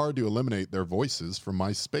very hard to eliminate their voices from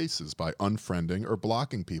my spaces by unfriending or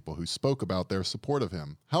blocking people who spoke about their support of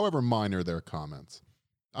him, however minor their comments.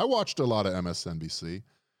 I watched a lot of MSNBC,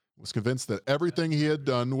 was convinced that everything he had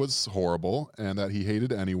done was horrible and that he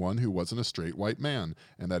hated anyone who wasn't a straight white man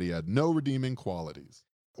and that he had no redeeming qualities.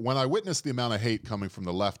 When I witnessed the amount of hate coming from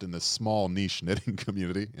the left in this small niche knitting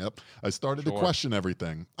community, I started to question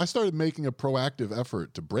everything. I started making a proactive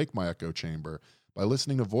effort to break my echo chamber by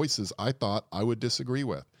listening to voices I thought I would disagree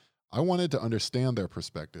with. I wanted to understand their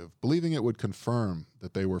perspective, believing it would confirm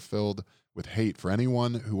that they were filled with hate for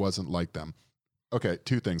anyone who wasn't like them. Okay,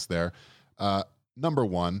 2 things there. Number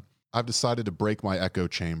 1, I've decided to break my echo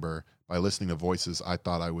chamber by listening to voices I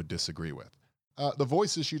thought I would disagree with. The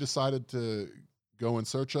voices she decided to go in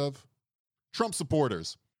search of? Trump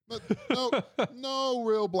supporters. No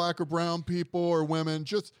real black or brown people or women,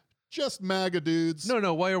 just MAGA dudes.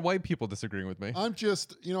 No. Why are white people disagreeing with me? I'm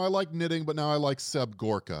just, I like knitting, but now I like Seb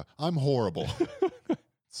Gorka. I'm horrible.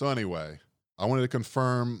 So anyway, I wanted to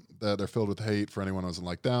confirm that they're filled with hate for anyone who doesn't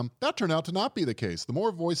like them. That turned out to not be the case. The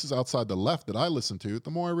more voices outside the left that I listened to,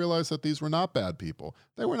 the more I realized that these were not bad people.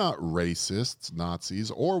 They were not racists,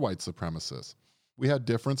 Nazis, or white supremacists. We had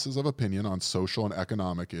differences of opinion on social and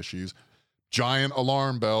economic issues, giant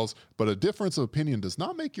alarm bells, but a difference of opinion does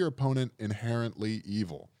not make your opponent inherently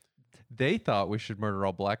evil. They thought we should murder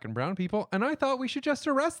all black and brown people, and I thought we should just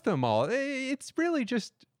arrest them all. It's really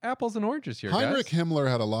just apples and oranges here, Heinrich guys. Himmler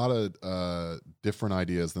had a lot of different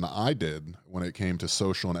ideas than I did when it came to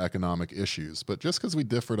social and economic issues, but just because we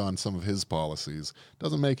differed on some of his policies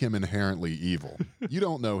doesn't make him inherently evil. You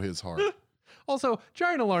don't know his heart. Also,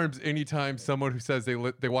 giant alarms anytime someone who says they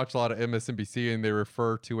watch a lot of MSNBC and they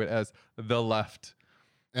refer to it as the left.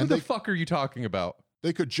 And Who the fuck are you talking about?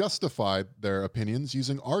 They could justify their opinions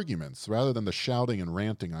using arguments rather than the shouting and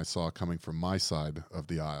ranting I saw coming from my side of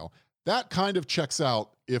the aisle. That kind of checks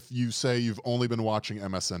out if you say you've only been watching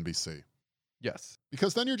MSNBC. Yes.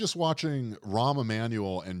 Because then you're just watching Rahm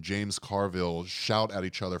Emanuel and James Carville shout at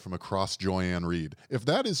each other from across Joanne Reed. If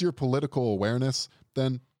that is your political awareness,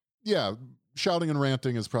 then yeah, shouting and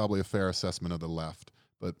ranting is probably a fair assessment of the left.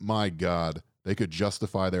 But my God, they could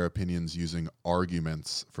justify their opinions using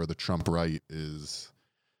arguments for the Trump right is...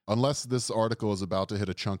 Unless this article is about to hit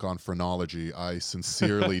a chunk on phrenology, I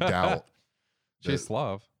sincerely doubt She's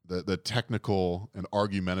Slav. the technical and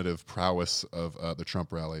argumentative prowess of the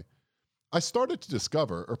Trump rally. I started to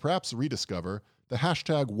discover, or perhaps rediscover, the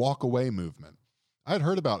hashtag walkaway movement. I had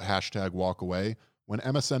heard about hashtag walkaway when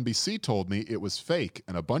MSNBC told me it was fake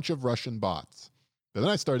and a bunch of Russian bots. But then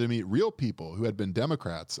I started to meet real people who had been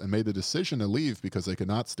Democrats and made the decision to leave because they could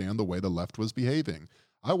not stand the way the left was behaving.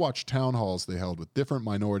 I watched town halls they held with different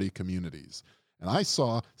minority communities, and I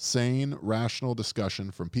saw sane, rational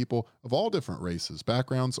discussion from people of all different races,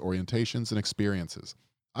 backgrounds, orientations, and experiences.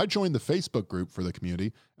 I joined the Facebook group for the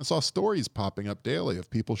community and saw stories popping up daily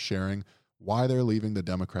of people sharing why they're leaving the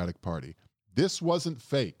Democratic Party. This wasn't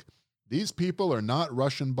fake. These people are not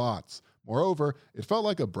Russian bots. Moreover, it felt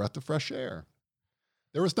like a breath of fresh air.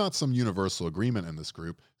 There was not some universal agreement in this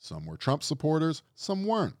group. Some were Trump supporters, some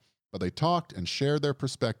weren't. But they talked and shared their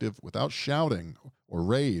perspective without shouting or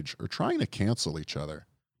rage or trying to cancel each other.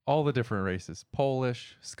 All the different races,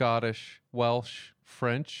 Polish, Scottish, Welsh,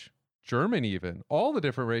 French, German even, all the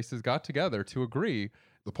different races got together to agree.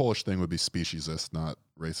 The Polish thing would be speciesist, not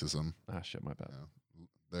racism. Ah, shit, my bad. Yeah.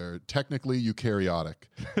 They're technically eukaryotic.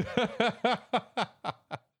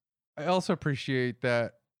 I also appreciate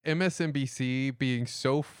that MSNBC being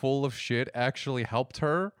so full of shit actually helped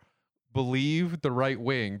her believe the right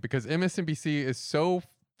wing, because MSNBC is so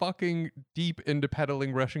fucking deep into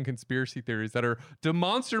peddling Russian conspiracy theories that are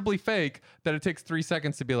demonstrably fake that it takes 3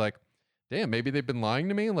 seconds to be like, damn, maybe they've been lying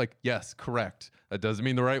to me. Like, yes, correct. That doesn't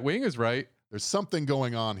mean the right wing is right. There's something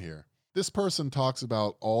going on here. This person talks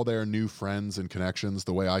about all their new friends and connections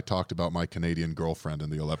the way I talked about my Canadian girlfriend in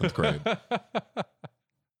the 11th grade.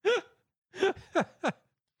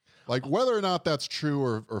 Like, whether or not that's true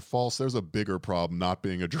or false, there's a bigger problem not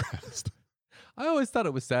being addressed. I always thought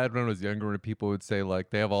it was sad when I was younger when people would say, like,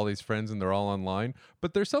 they have all these friends and they're all online.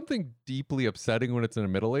 But there's something deeply upsetting when it's a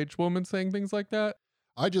middle-aged woman saying things like that.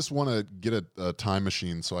 I just want to get a time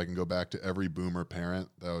machine so I can go back to every boomer parent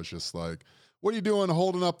that was just like, what are you doing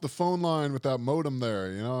holding up the phone line with that modem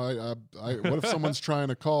there? You know, what if someone's trying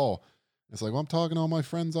to call? It's like, well, I'm talking to all my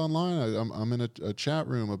friends online. I'm in a chat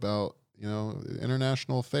room about, you know,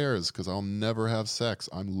 international affairs because I'll never have sex.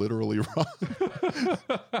 I'm literally wrong.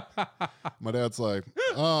 My dad's like,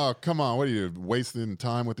 oh, come on. What are you, wasting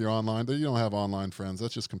time with your online? You don't have online friends.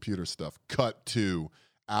 That's just computer stuff. Cut to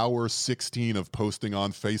hour 16 of posting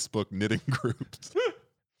on Facebook knitting groups.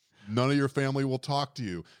 None of your family will talk to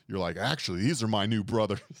you. You're like, actually, these are my new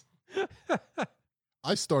brothers.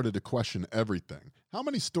 I started to question everything. How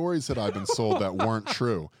many stories had I been sold that weren't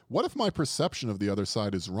true? What if my perception of the other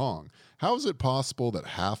side is wrong? How is it possible that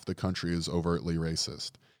half the country is overtly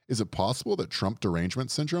racist? Is it possible that Trump derangement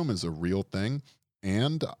syndrome is a real thing?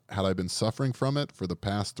 And had I been suffering from it for the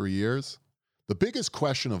past 3 years? The biggest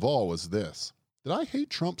question of all was this. Did I hate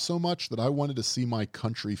Trump so much that I wanted to see my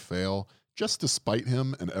country fail just to spite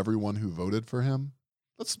him and everyone who voted for him?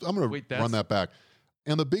 I'm going to run that back.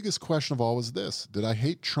 And the biggest question of all was this. Did I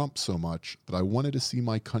hate Trump so much that I wanted to see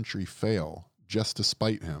my country fail just to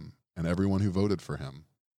spite him and everyone who voted for him?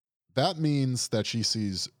 That means that she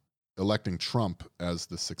sees electing Trump as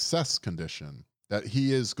the success condition, that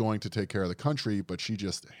he is going to take care of the country, but she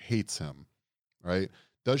just hates him, right?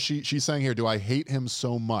 She's saying here, do I hate him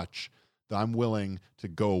so much that I'm willing to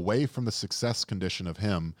go away from the success condition of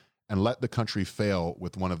him and let the country fail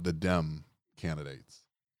with one of the Dem candidates?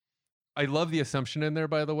 I love the assumption in there,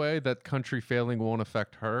 by the way, that country failing won't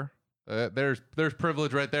affect her. There's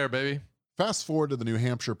privilege right there, baby. Fast forward to the New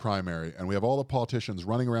Hampshire primary, and we have all the politicians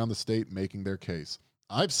running around the state making their case.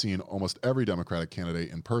 I've seen almost every Democratic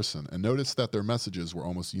candidate in person and noticed that their messages were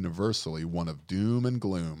almost universally one of doom and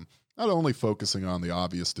gloom, not only focusing on the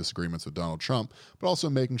obvious disagreements with Donald Trump, but also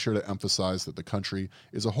making sure to emphasize that the country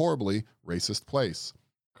is a horribly racist place.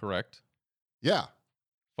 Correct. Yeah.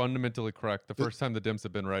 Fundamentally correct. The first time the Dems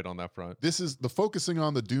have been right on that front. This is the focusing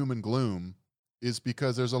on the doom and gloom is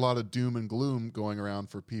because there's a lot of doom and gloom going around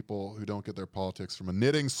for people who don't get their politics from a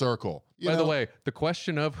knitting circle. By the way, the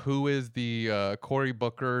question of who is the Cory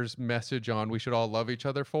Booker's message on we should all love each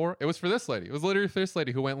other for, it was for this lady. It was literally for this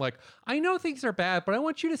lady who went like, I know things are bad, but I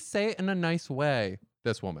want you to say it in a nice way.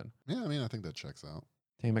 This woman. Yeah, I mean, I think that checks out.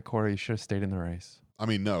 Damn it, Cory, you should have stayed in the race. I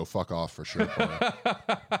mean, no, fuck off for sure, Cory.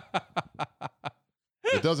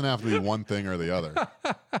 It doesn't have to be one thing or the other.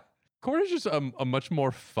 Cory's just a much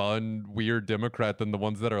more fun, weird Democrat than the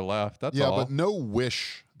ones that are left. That's all. Yeah, but no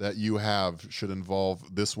wish that you have should involve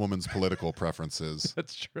this woman's political preferences.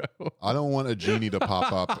 That's true. I don't want a genie to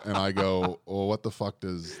pop up and I go, oh, what the fuck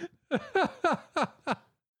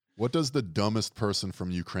what does the dumbest person from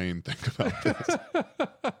Ukraine think about this?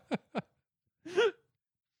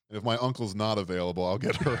 And if my uncle's not available, I'll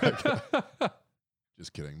get her.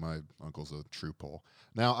 Just kidding. My uncle's a true Pole.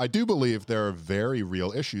 Now, I do believe there are very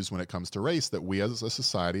real issues when it comes to race that we as a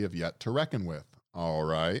society have yet to reckon with. All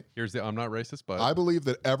right. Here's the I'm not racist, but I believe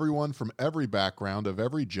that everyone from every background of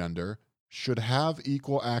every gender should have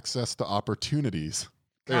equal access to opportunities.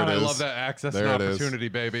 God, I love that access and opportunity,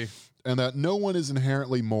 baby. And that no one is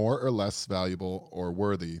inherently more or less valuable or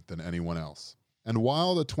worthy than anyone else. And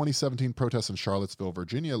while the 2017 protests in Charlottesville,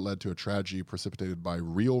 Virginia led to a tragedy precipitated by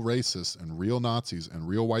real racists and real Nazis and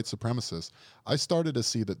real white supremacists, I started to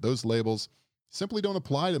see that those labels simply don't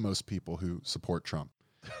apply to most people who support Trump.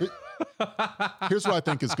 Here's what I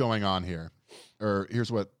think is going on here, or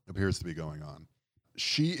here's what appears to be going on.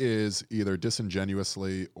 she is either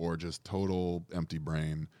disingenuously or just total empty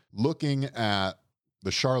brain looking at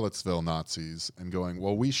the Charlottesville Nazis and going,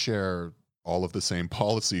 well, we share all of the same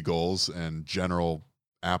policy goals and general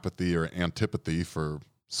apathy or antipathy for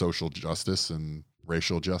social justice and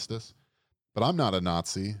racial justice. But I'm not a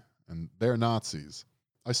Nazi, and they're Nazis.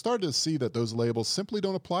 I started to see that those labels simply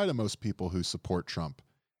don't apply to most people who support Trump.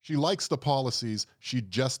 She likes the policies, she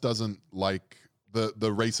just doesn't like the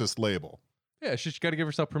racist label. Yeah, she's got to give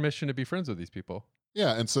herself permission to be friends with these people.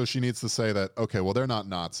 Yeah, and so she needs to say that, okay, well, they're not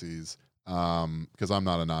Nazis, because I'm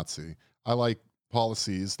not a Nazi. I like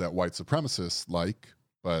policies that white supremacists like,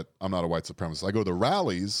 but I'm not a white supremacist. I go to the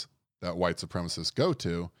rallies that white supremacists go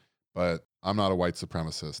to, but I'm not a white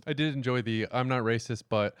supremacist. I did enjoy the I'm not racist,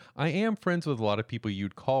 but I am friends with a lot of people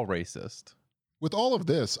you'd call racist. With all of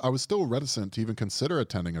this, I was still reticent to even consider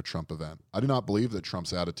attending a Trump event. I do not believe that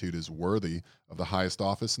Trump's attitude is worthy of the highest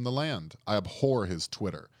office in the land. I abhor his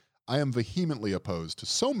Twitter. I am vehemently opposed to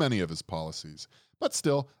so many of his policies. But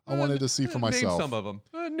still, I wanted to see for myself. Name some of them.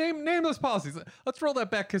 Name those policies. Let's roll that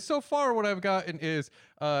back, because so far what I've gotten is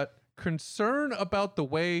concern about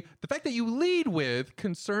the fact that you lead with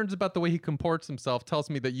concerns about the way he comports himself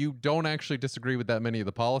tells me that you don't actually disagree with that many of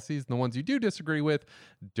the policies, and the ones you do disagree with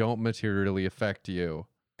don't materially affect you.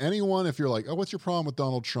 Anyone, if you're like, oh, what's your problem with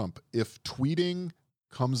Donald Trump? If tweeting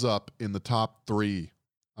comes up in the top 3,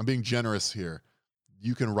 I'm being generous here,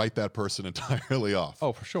 you can write that person entirely off.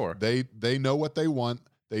 Oh, for sure. They know what they want.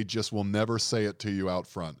 They just will never say it to you out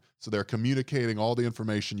front. So they're communicating all the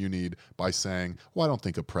information you need by saying, well, I don't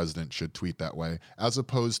think a president should tweet that way, as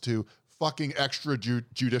opposed to fucking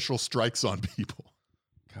extrajudicial strikes on people.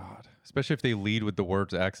 God, especially if they lead with the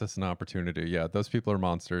words access and opportunity. Yeah, those people are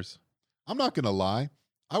monsters. I'm not going to lie.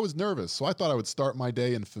 I was nervous, so I thought I would start my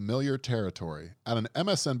day in familiar territory at an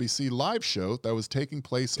MSNBC live show that was taking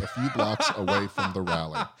place a few blocks away from the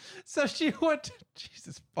rally. So she went,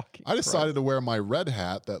 Jesus fucking I decided to wear my red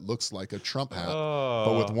hat that looks like a Trump hat,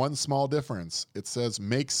 but with one small difference. It says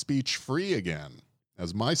make speech free again,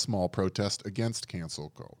 as my small protest against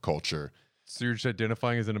cancel culture. So you're just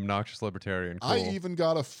identifying as an obnoxious libertarian. Cool. I even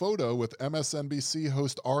got a photo with MSNBC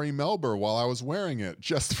host Ari Melber while I was wearing it,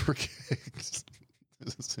 just for kicks.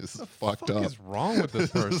 This is fucked up. What is wrong with this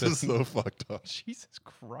person? This is so fucked up. Jesus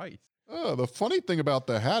Christ. The funny thing about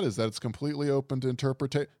the hat is that it's completely open to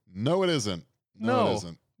interpretation. No, it isn't. No, it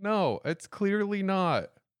isn't. No, it's clearly not.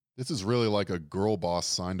 This is really like a girl boss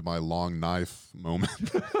signed my long knife moment.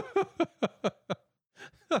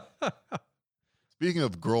 Speaking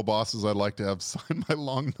of girl bosses, I'd like to have sign my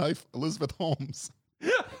long knife, Elizabeth Holmes.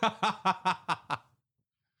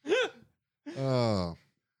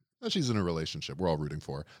 She's in a relationship. We're all rooting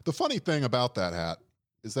for her. The funny thing about that hat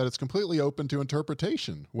is that it's completely open to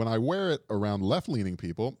interpretation. When I wear it around left-leaning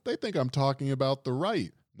people, they think I'm talking about the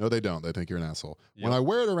right. No, they don't. They think you're an asshole. Yep. When I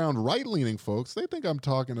wear it around right-leaning folks, they think I'm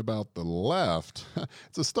talking about the left.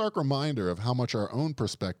 It's a stark reminder of how much our own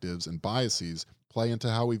perspectives and biases play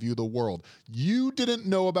into how we view the world. You didn't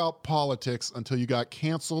know about politics until you got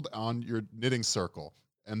canceled on your knitting circle.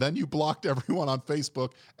 And then you blocked everyone on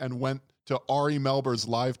Facebook and went to Ari Melber's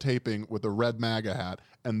live taping with a red MAGA hat,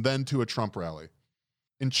 and then to a Trump rally.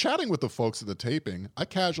 In chatting with the folks at the taping, I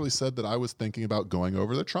casually said that I was thinking about going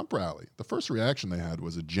over to the Trump rally. The first reaction they had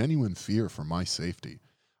was a genuine fear for my safety.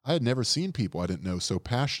 I had never seen people I didn't know so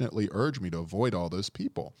passionately urge me to avoid all those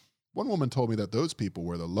people. One woman told me that those people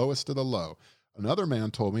were the lowest of the low. Another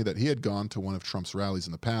man told me that he had gone to one of Trump's rallies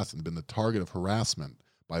in the past and been the target of harassment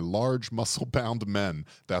by large, muscle-bound men.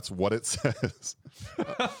 That's what it says.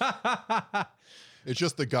 It's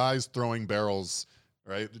just the guys throwing barrels,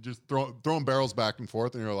 right? They're just throwing barrels back and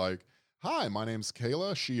forth, and you're like, hi, my name's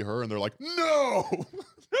Kayla, she, her, and they're like, no!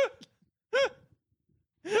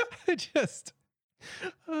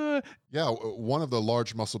 Yeah, one of the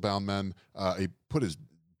large, muscle-bound men, he put his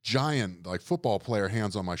giant, like, football player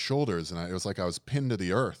hands on my shoulders, and it was like I was pinned to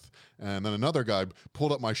the earth. And then another guy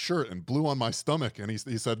pulled up my shirt and blew on my stomach, and he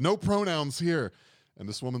said, no pronouns here. And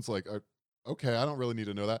this woman's like, okay, I don't really need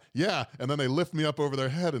to know that. Yeah, and then they lift me up over their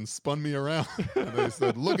head and spun me around. And they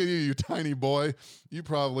said, look at you, you tiny boy. You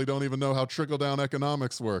probably don't even know how trickle-down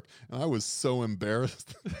economics work. And I was so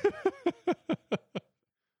embarrassed.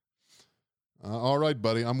 All right,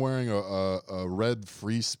 buddy, I'm wearing a red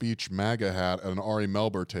free speech MAGA hat at an Ari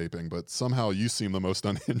Melber taping, but somehow you seem the most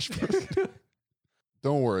unhinged person.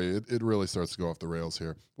 Don't worry, it really starts to go off the rails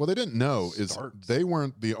here. What they didn't know is they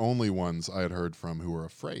weren't the only ones I had heard from who were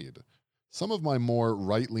afraid. Some of my more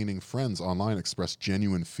right-leaning friends online expressed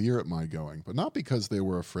genuine fear at my going, but not because they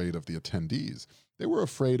were afraid of the attendees. They were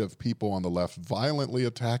afraid of people on the left violently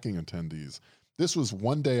attacking attendees. This was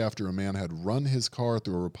one day after a man had run his car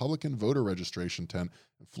through a Republican voter registration tent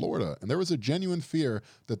in Florida, and there was a genuine fear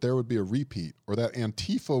that there would be a repeat or that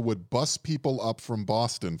Antifa would bust people up from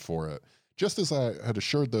Boston for it. Just as I had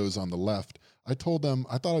assured those on the left, I told them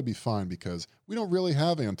I thought I'd be fine because we don't really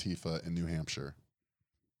have Antifa in New Hampshire.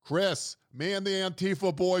 Chris, me and the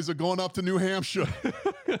Antifa boys are going up to New Hampshire.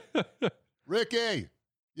 Ricky,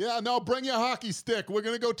 yeah, no, bring your hockey stick. We're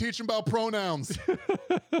going to go teach them about pronouns.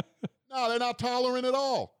 No, they're not tolerant at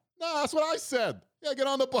all. No, that's what I said. Yeah, get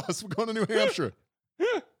on the bus. We're going to New Hampshire.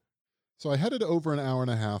 So I headed over an hour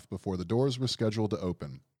and a half before the doors were scheduled to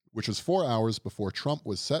open, which was 4 hours before Trump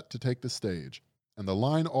was set to take the stage, and the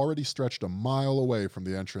line already stretched a mile away from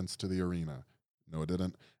the entrance to the arena. No, it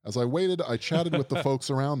didn't. As I waited, I chatted with the folks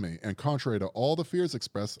around me, and contrary to all the fears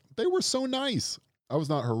expressed, they were so nice. I was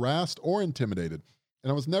not harassed or intimidated,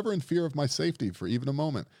 and I was never in fear of my safety for even a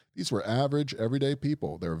moment. These were average, everyday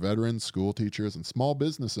people. They were veterans, school teachers, and small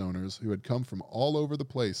business owners who had come from all over the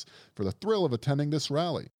place for the thrill of attending this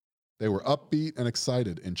rally. They were upbeat and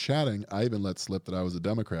excited. In chatting, I even let slip that I was a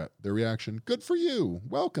Democrat. Their reaction, good for you,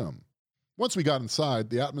 welcome. Once we got inside,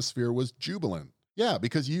 the atmosphere was jubilant. Yeah,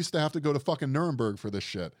 because you used to have to go to fucking Nuremberg for this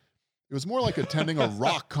shit. It was more like attending a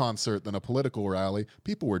rock concert than a political rally.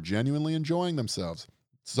 People were genuinely enjoying themselves.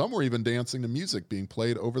 Some were even dancing to music being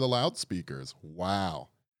played over the loudspeakers. Wow,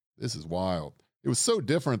 this is wild. It was so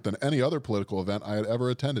different than any other political event I had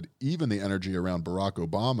ever attended. Even the energy around Barack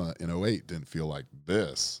Obama in 2008 didn't feel like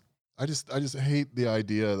this. I just hate the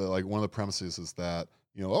idea that like one of the premises is that,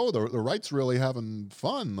 you know, oh, the right's really having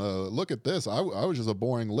fun. Look at this. I was just a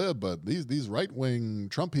boring lib, but these right-wing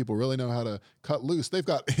Trump people really know how to cut loose. They've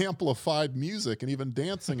got amplified music and even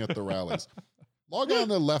dancing at the rallies. Log on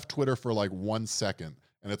to left Twitter for like 1 second,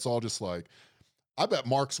 and it's all just like, I bet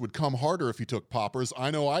Marx would come harder if he took poppers.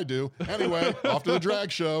 I know I do. Anyway, off to the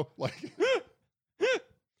drag show. Like,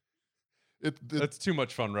 that's too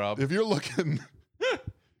much fun, Rob. If you're looking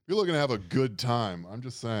to have a good time, I'm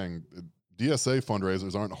just saying, DSA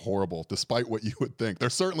fundraisers aren't horrible, despite what you would think. They're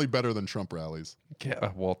certainly better than Trump rallies.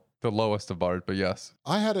 Yeah, well, the lowest of bars, but yes.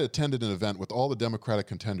 I had attended an event with all the Democratic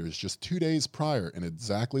contenders just 2 days prior in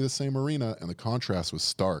exactly the same arena, and the contrast was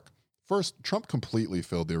stark. First, Trump completely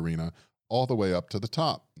filled the arena all the way up to the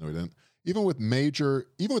top. No, he didn't. Even with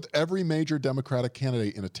every major Democratic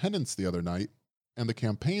candidate in attendance the other night, and the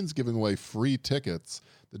campaigns giving away free tickets,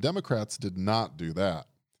 the Democrats did not do that.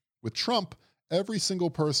 With Trump, every single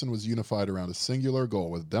person was unified around a singular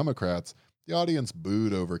goal. With Democrats, the audience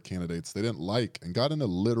booed over candidates they didn't like and got into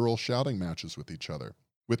literal shouting matches with each other.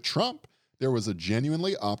 With Trump, there was a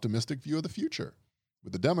genuinely optimistic view of the future.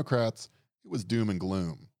 With the Democrats, it was doom and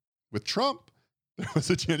gloom. With Trump, there was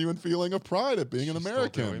a genuine feeling of pride at being an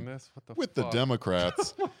American. With the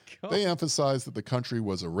Democrats, they emphasized that the country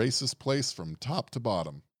was a racist place from top to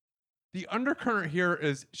bottom. The undercurrent here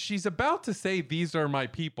is she's about to say, these are my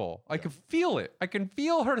people. I can feel it. I can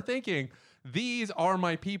feel her thinking, these are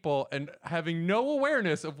my people, and having no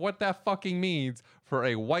awareness of what that fucking means for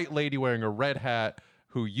a white lady wearing a red hat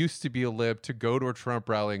who used to be a lib to go to a Trump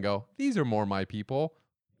rally and go, these are more my people.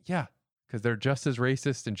 Yeah, because they're just as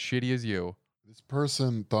racist and shitty as you. This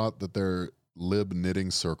person thought that their lib knitting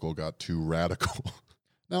circle got too radical.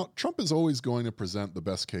 Now, Trump is always going to present the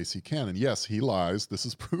best case he can. And yes, he lies. This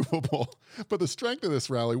is provable. But the strength of this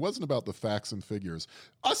rally wasn't about the facts and figures.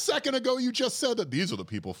 A second ago, you just said that these are the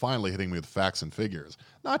people finally hitting me with facts and figures,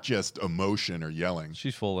 not just emotion or yelling.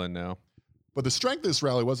 She's full in now. But the strength of this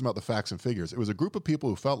rally wasn't about the facts and figures. It was a group of people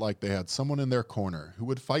who felt like they had someone in their corner who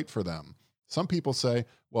would fight for them. Some people say,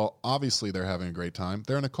 well, obviously they're having a great time.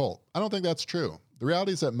 They're in a cult. I don't think that's true. The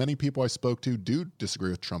reality is that many people I spoke to do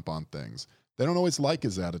disagree with Trump on things. They don't always like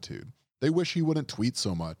his attitude. They wish he wouldn't tweet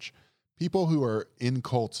so much. People who are in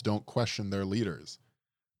cults don't question their leaders.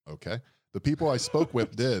 Okay. The people I spoke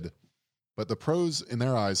with did, but the pros in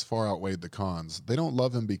their eyes far outweighed the cons. They don't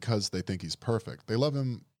love him because they think he's perfect. They love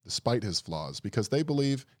him despite his flaws because they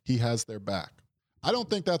believe he has their back. I don't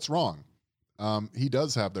think that's wrong. He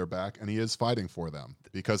does have their back, and he is fighting for them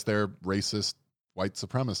because they're racist, white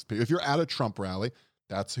supremacist people. If you're at a Trump rally,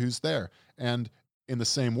 that's who's there. And in the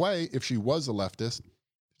same way, if she was a leftist,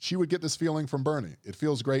 she would get this feeling from Bernie. It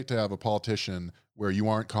feels great to have a politician where you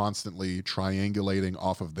aren't constantly triangulating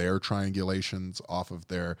off of their triangulations, off of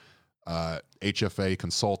their HFA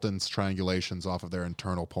consultants' triangulations, off of their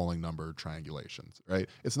internal polling number triangulations, right?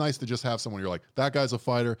 It's nice to just have someone you're like, that guy's a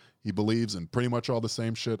fighter. He believes in pretty much all the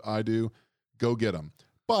same shit I do. Go get him.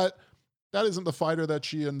 But that isn't the fighter that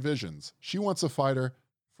she envisions. She wants a fighter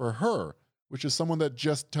for her, which is someone that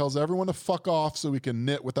just tells everyone to fuck off so we can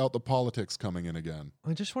knit without the politics coming in again.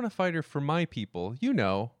 I just want to fight her for my people. You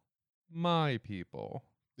know, my people.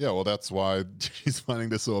 Yeah, well, that's why she's finding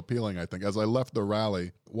this so appealing, I think. As I left the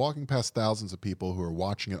rally, walking past thousands of people who were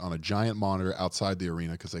watching it on a giant monitor outside the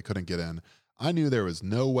arena because they couldn't get in, I knew there was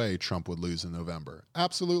no way Trump would lose in November.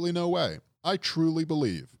 Absolutely no way. I truly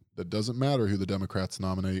believe that doesn't matter who the Democrats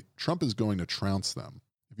nominate, Trump is going to trounce them.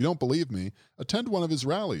 If you don't believe me, attend one of his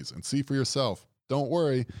rallies and see for yourself. Don't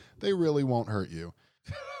worry, they really won't hurt you.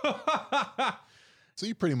 So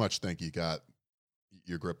you pretty much think you got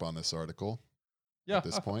your grip on this article. Yeah, at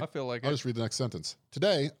this point. I feel like I'll just read the next sentence.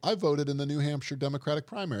 Today, I voted in the New Hampshire Democratic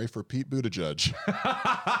primary for Pete Buttigieg.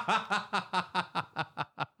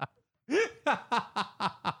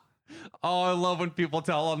 Oh, I love when people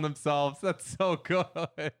tell on themselves. That's so good.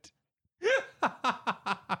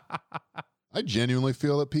 I genuinely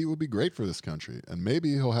feel that Pete would be great for this country, and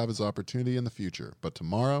maybe he'll have his opportunity in the future. But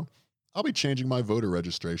tomorrow, I'll be changing my voter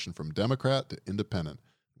registration from Democrat to Independent,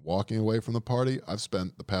 walking away from the party I've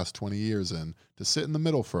spent the past 20 years in to sit in the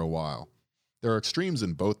middle for a while. There are extremes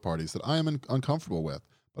in both parties that I am uncomfortable with,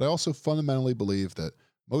 but I also fundamentally believe that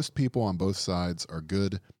most people on both sides are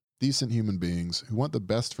good, decent human beings who want the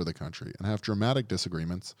best for the country and have dramatic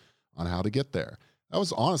disagreements on how to get there. That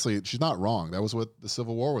was honestly, she's not wrong. That was what the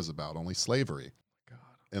Civil War was about, only slavery. God.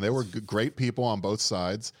 And they were great people on both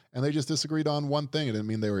sides, and they just disagreed on one thing. It didn't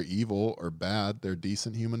mean they were evil or bad. They're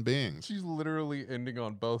decent human beings. She's literally ending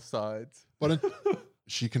on both sides. But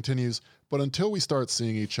she continues, but until we start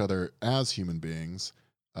seeing each other as human beings,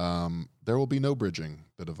 there will be no bridging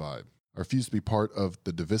the divide. I refuse to be part of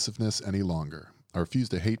the divisiveness any longer. I refuse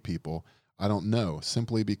to hate people I don't know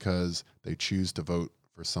simply because they choose to vote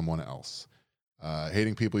for someone else.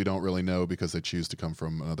 Hating people you don't really know because they choose to come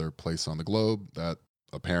from another place on the globe, that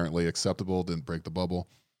apparently acceptable, didn't break the bubble.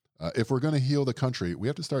 If we're going to heal the country, we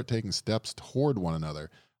have to start taking steps toward one another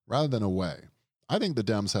rather than away. I think the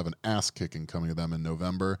Dems have an ass kicking coming to them in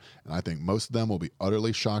November, and I think most of them will be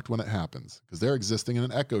utterly shocked when it happens because they're existing in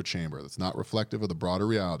an echo chamber that's not reflective of the broader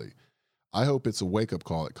reality. I hope it's a wake-up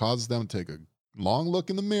call that causes them to take a long look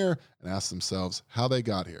in the mirror and ask themselves how they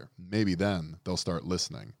got here. Maybe then they'll start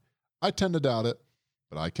listening. I tend to doubt it,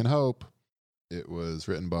 but I can hope. It was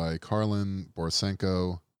written by Karlin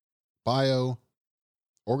Borisenko. Bio: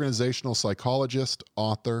 organizational psychologist,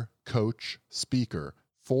 author, coach, speaker,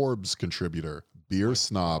 Forbes contributor, beer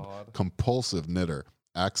snob, God. compulsive knitter,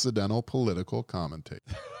 accidental political commentator.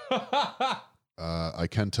 I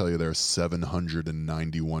can tell you there's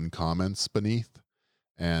 791 comments beneath,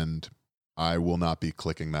 and I will not be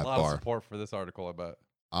clicking that A lot bar. of support for this article, I bet.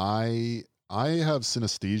 I have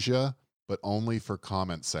synesthesia, but only for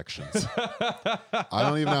comment sections. I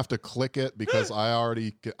don't even have to click it because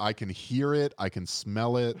I can hear it, I can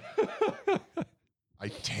smell it. I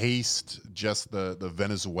taste just the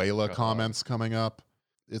Venezuela comments coming up.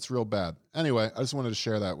 It's real bad. Anyway, I just wanted to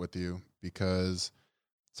share that with you because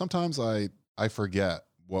sometimes I forget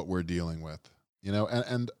what we're dealing with, you know,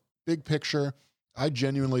 and big picture, I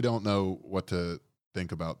genuinely don't know what to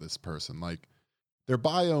think about this person. Like, their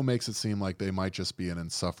bio makes it seem like they might just be an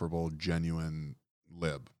insufferable, genuine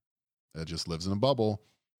lib that just lives in a bubble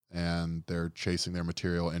and they're chasing their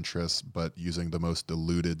material interests, but using the most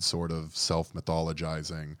diluted sort of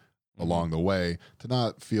self-mythologizing along the way to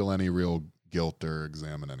not feel any real guilt or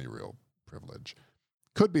examine any real privilege.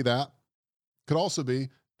 Could be that. Could also be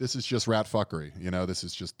this is just rat fuckery. You know, this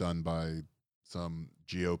is just done by some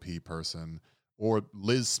GOP person or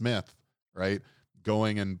Liz Smith, right?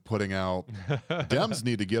 Going and putting out Dems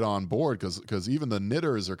need to get on board because even the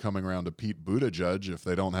knitters are coming around to Pete Buttigieg if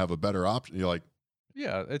they don't have a better option. You're like,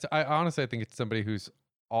 yeah, I honestly think it's somebody who's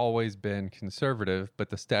always been conservative,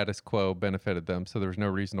 but the status quo benefited them, so there's no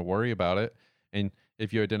reason to worry about it. And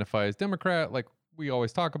if you identify as Democrat, like we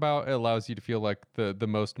always talk about, it allows you to feel like the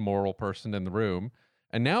most moral person in the room.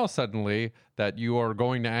 And now suddenly that you are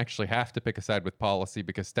going to actually have to pick a side with policy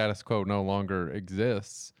because status quo no longer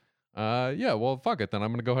exists. Yeah, well, fuck it. Then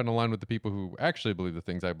I'm going to go ahead and align with the people who actually believe the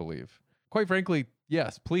things I believe. Quite frankly,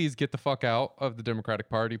 yes, please get the fuck out of the Democratic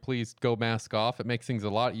Party. Please go mask off. It makes things a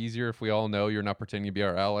lot easier if we all know you're not pretending to be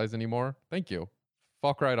our allies anymore. Thank you.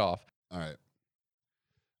 Fuck right off. all right.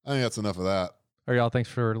 I think that's enough of that. All right, y'all. Thanks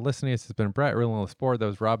for listening. This has been Brett, Relentless Sport. That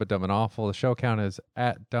was Rob at Dumb and Awful. The show count is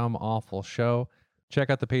at Dumb Awful Show. Check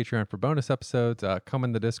out the Patreon for bonus episodes. Come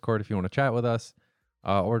in the Discord if you want to chat with us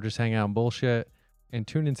or just hang out and bullshit. And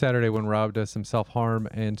tune in Saturday when Rob does some self-harm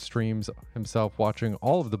and streams himself watching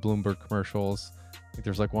all of the Bloomberg commercials. I think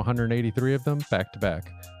there's like 183 of them back to back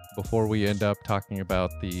before we end up talking about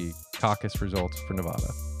the caucus results for Nevada.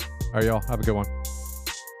 All right, y'all. Have a good one.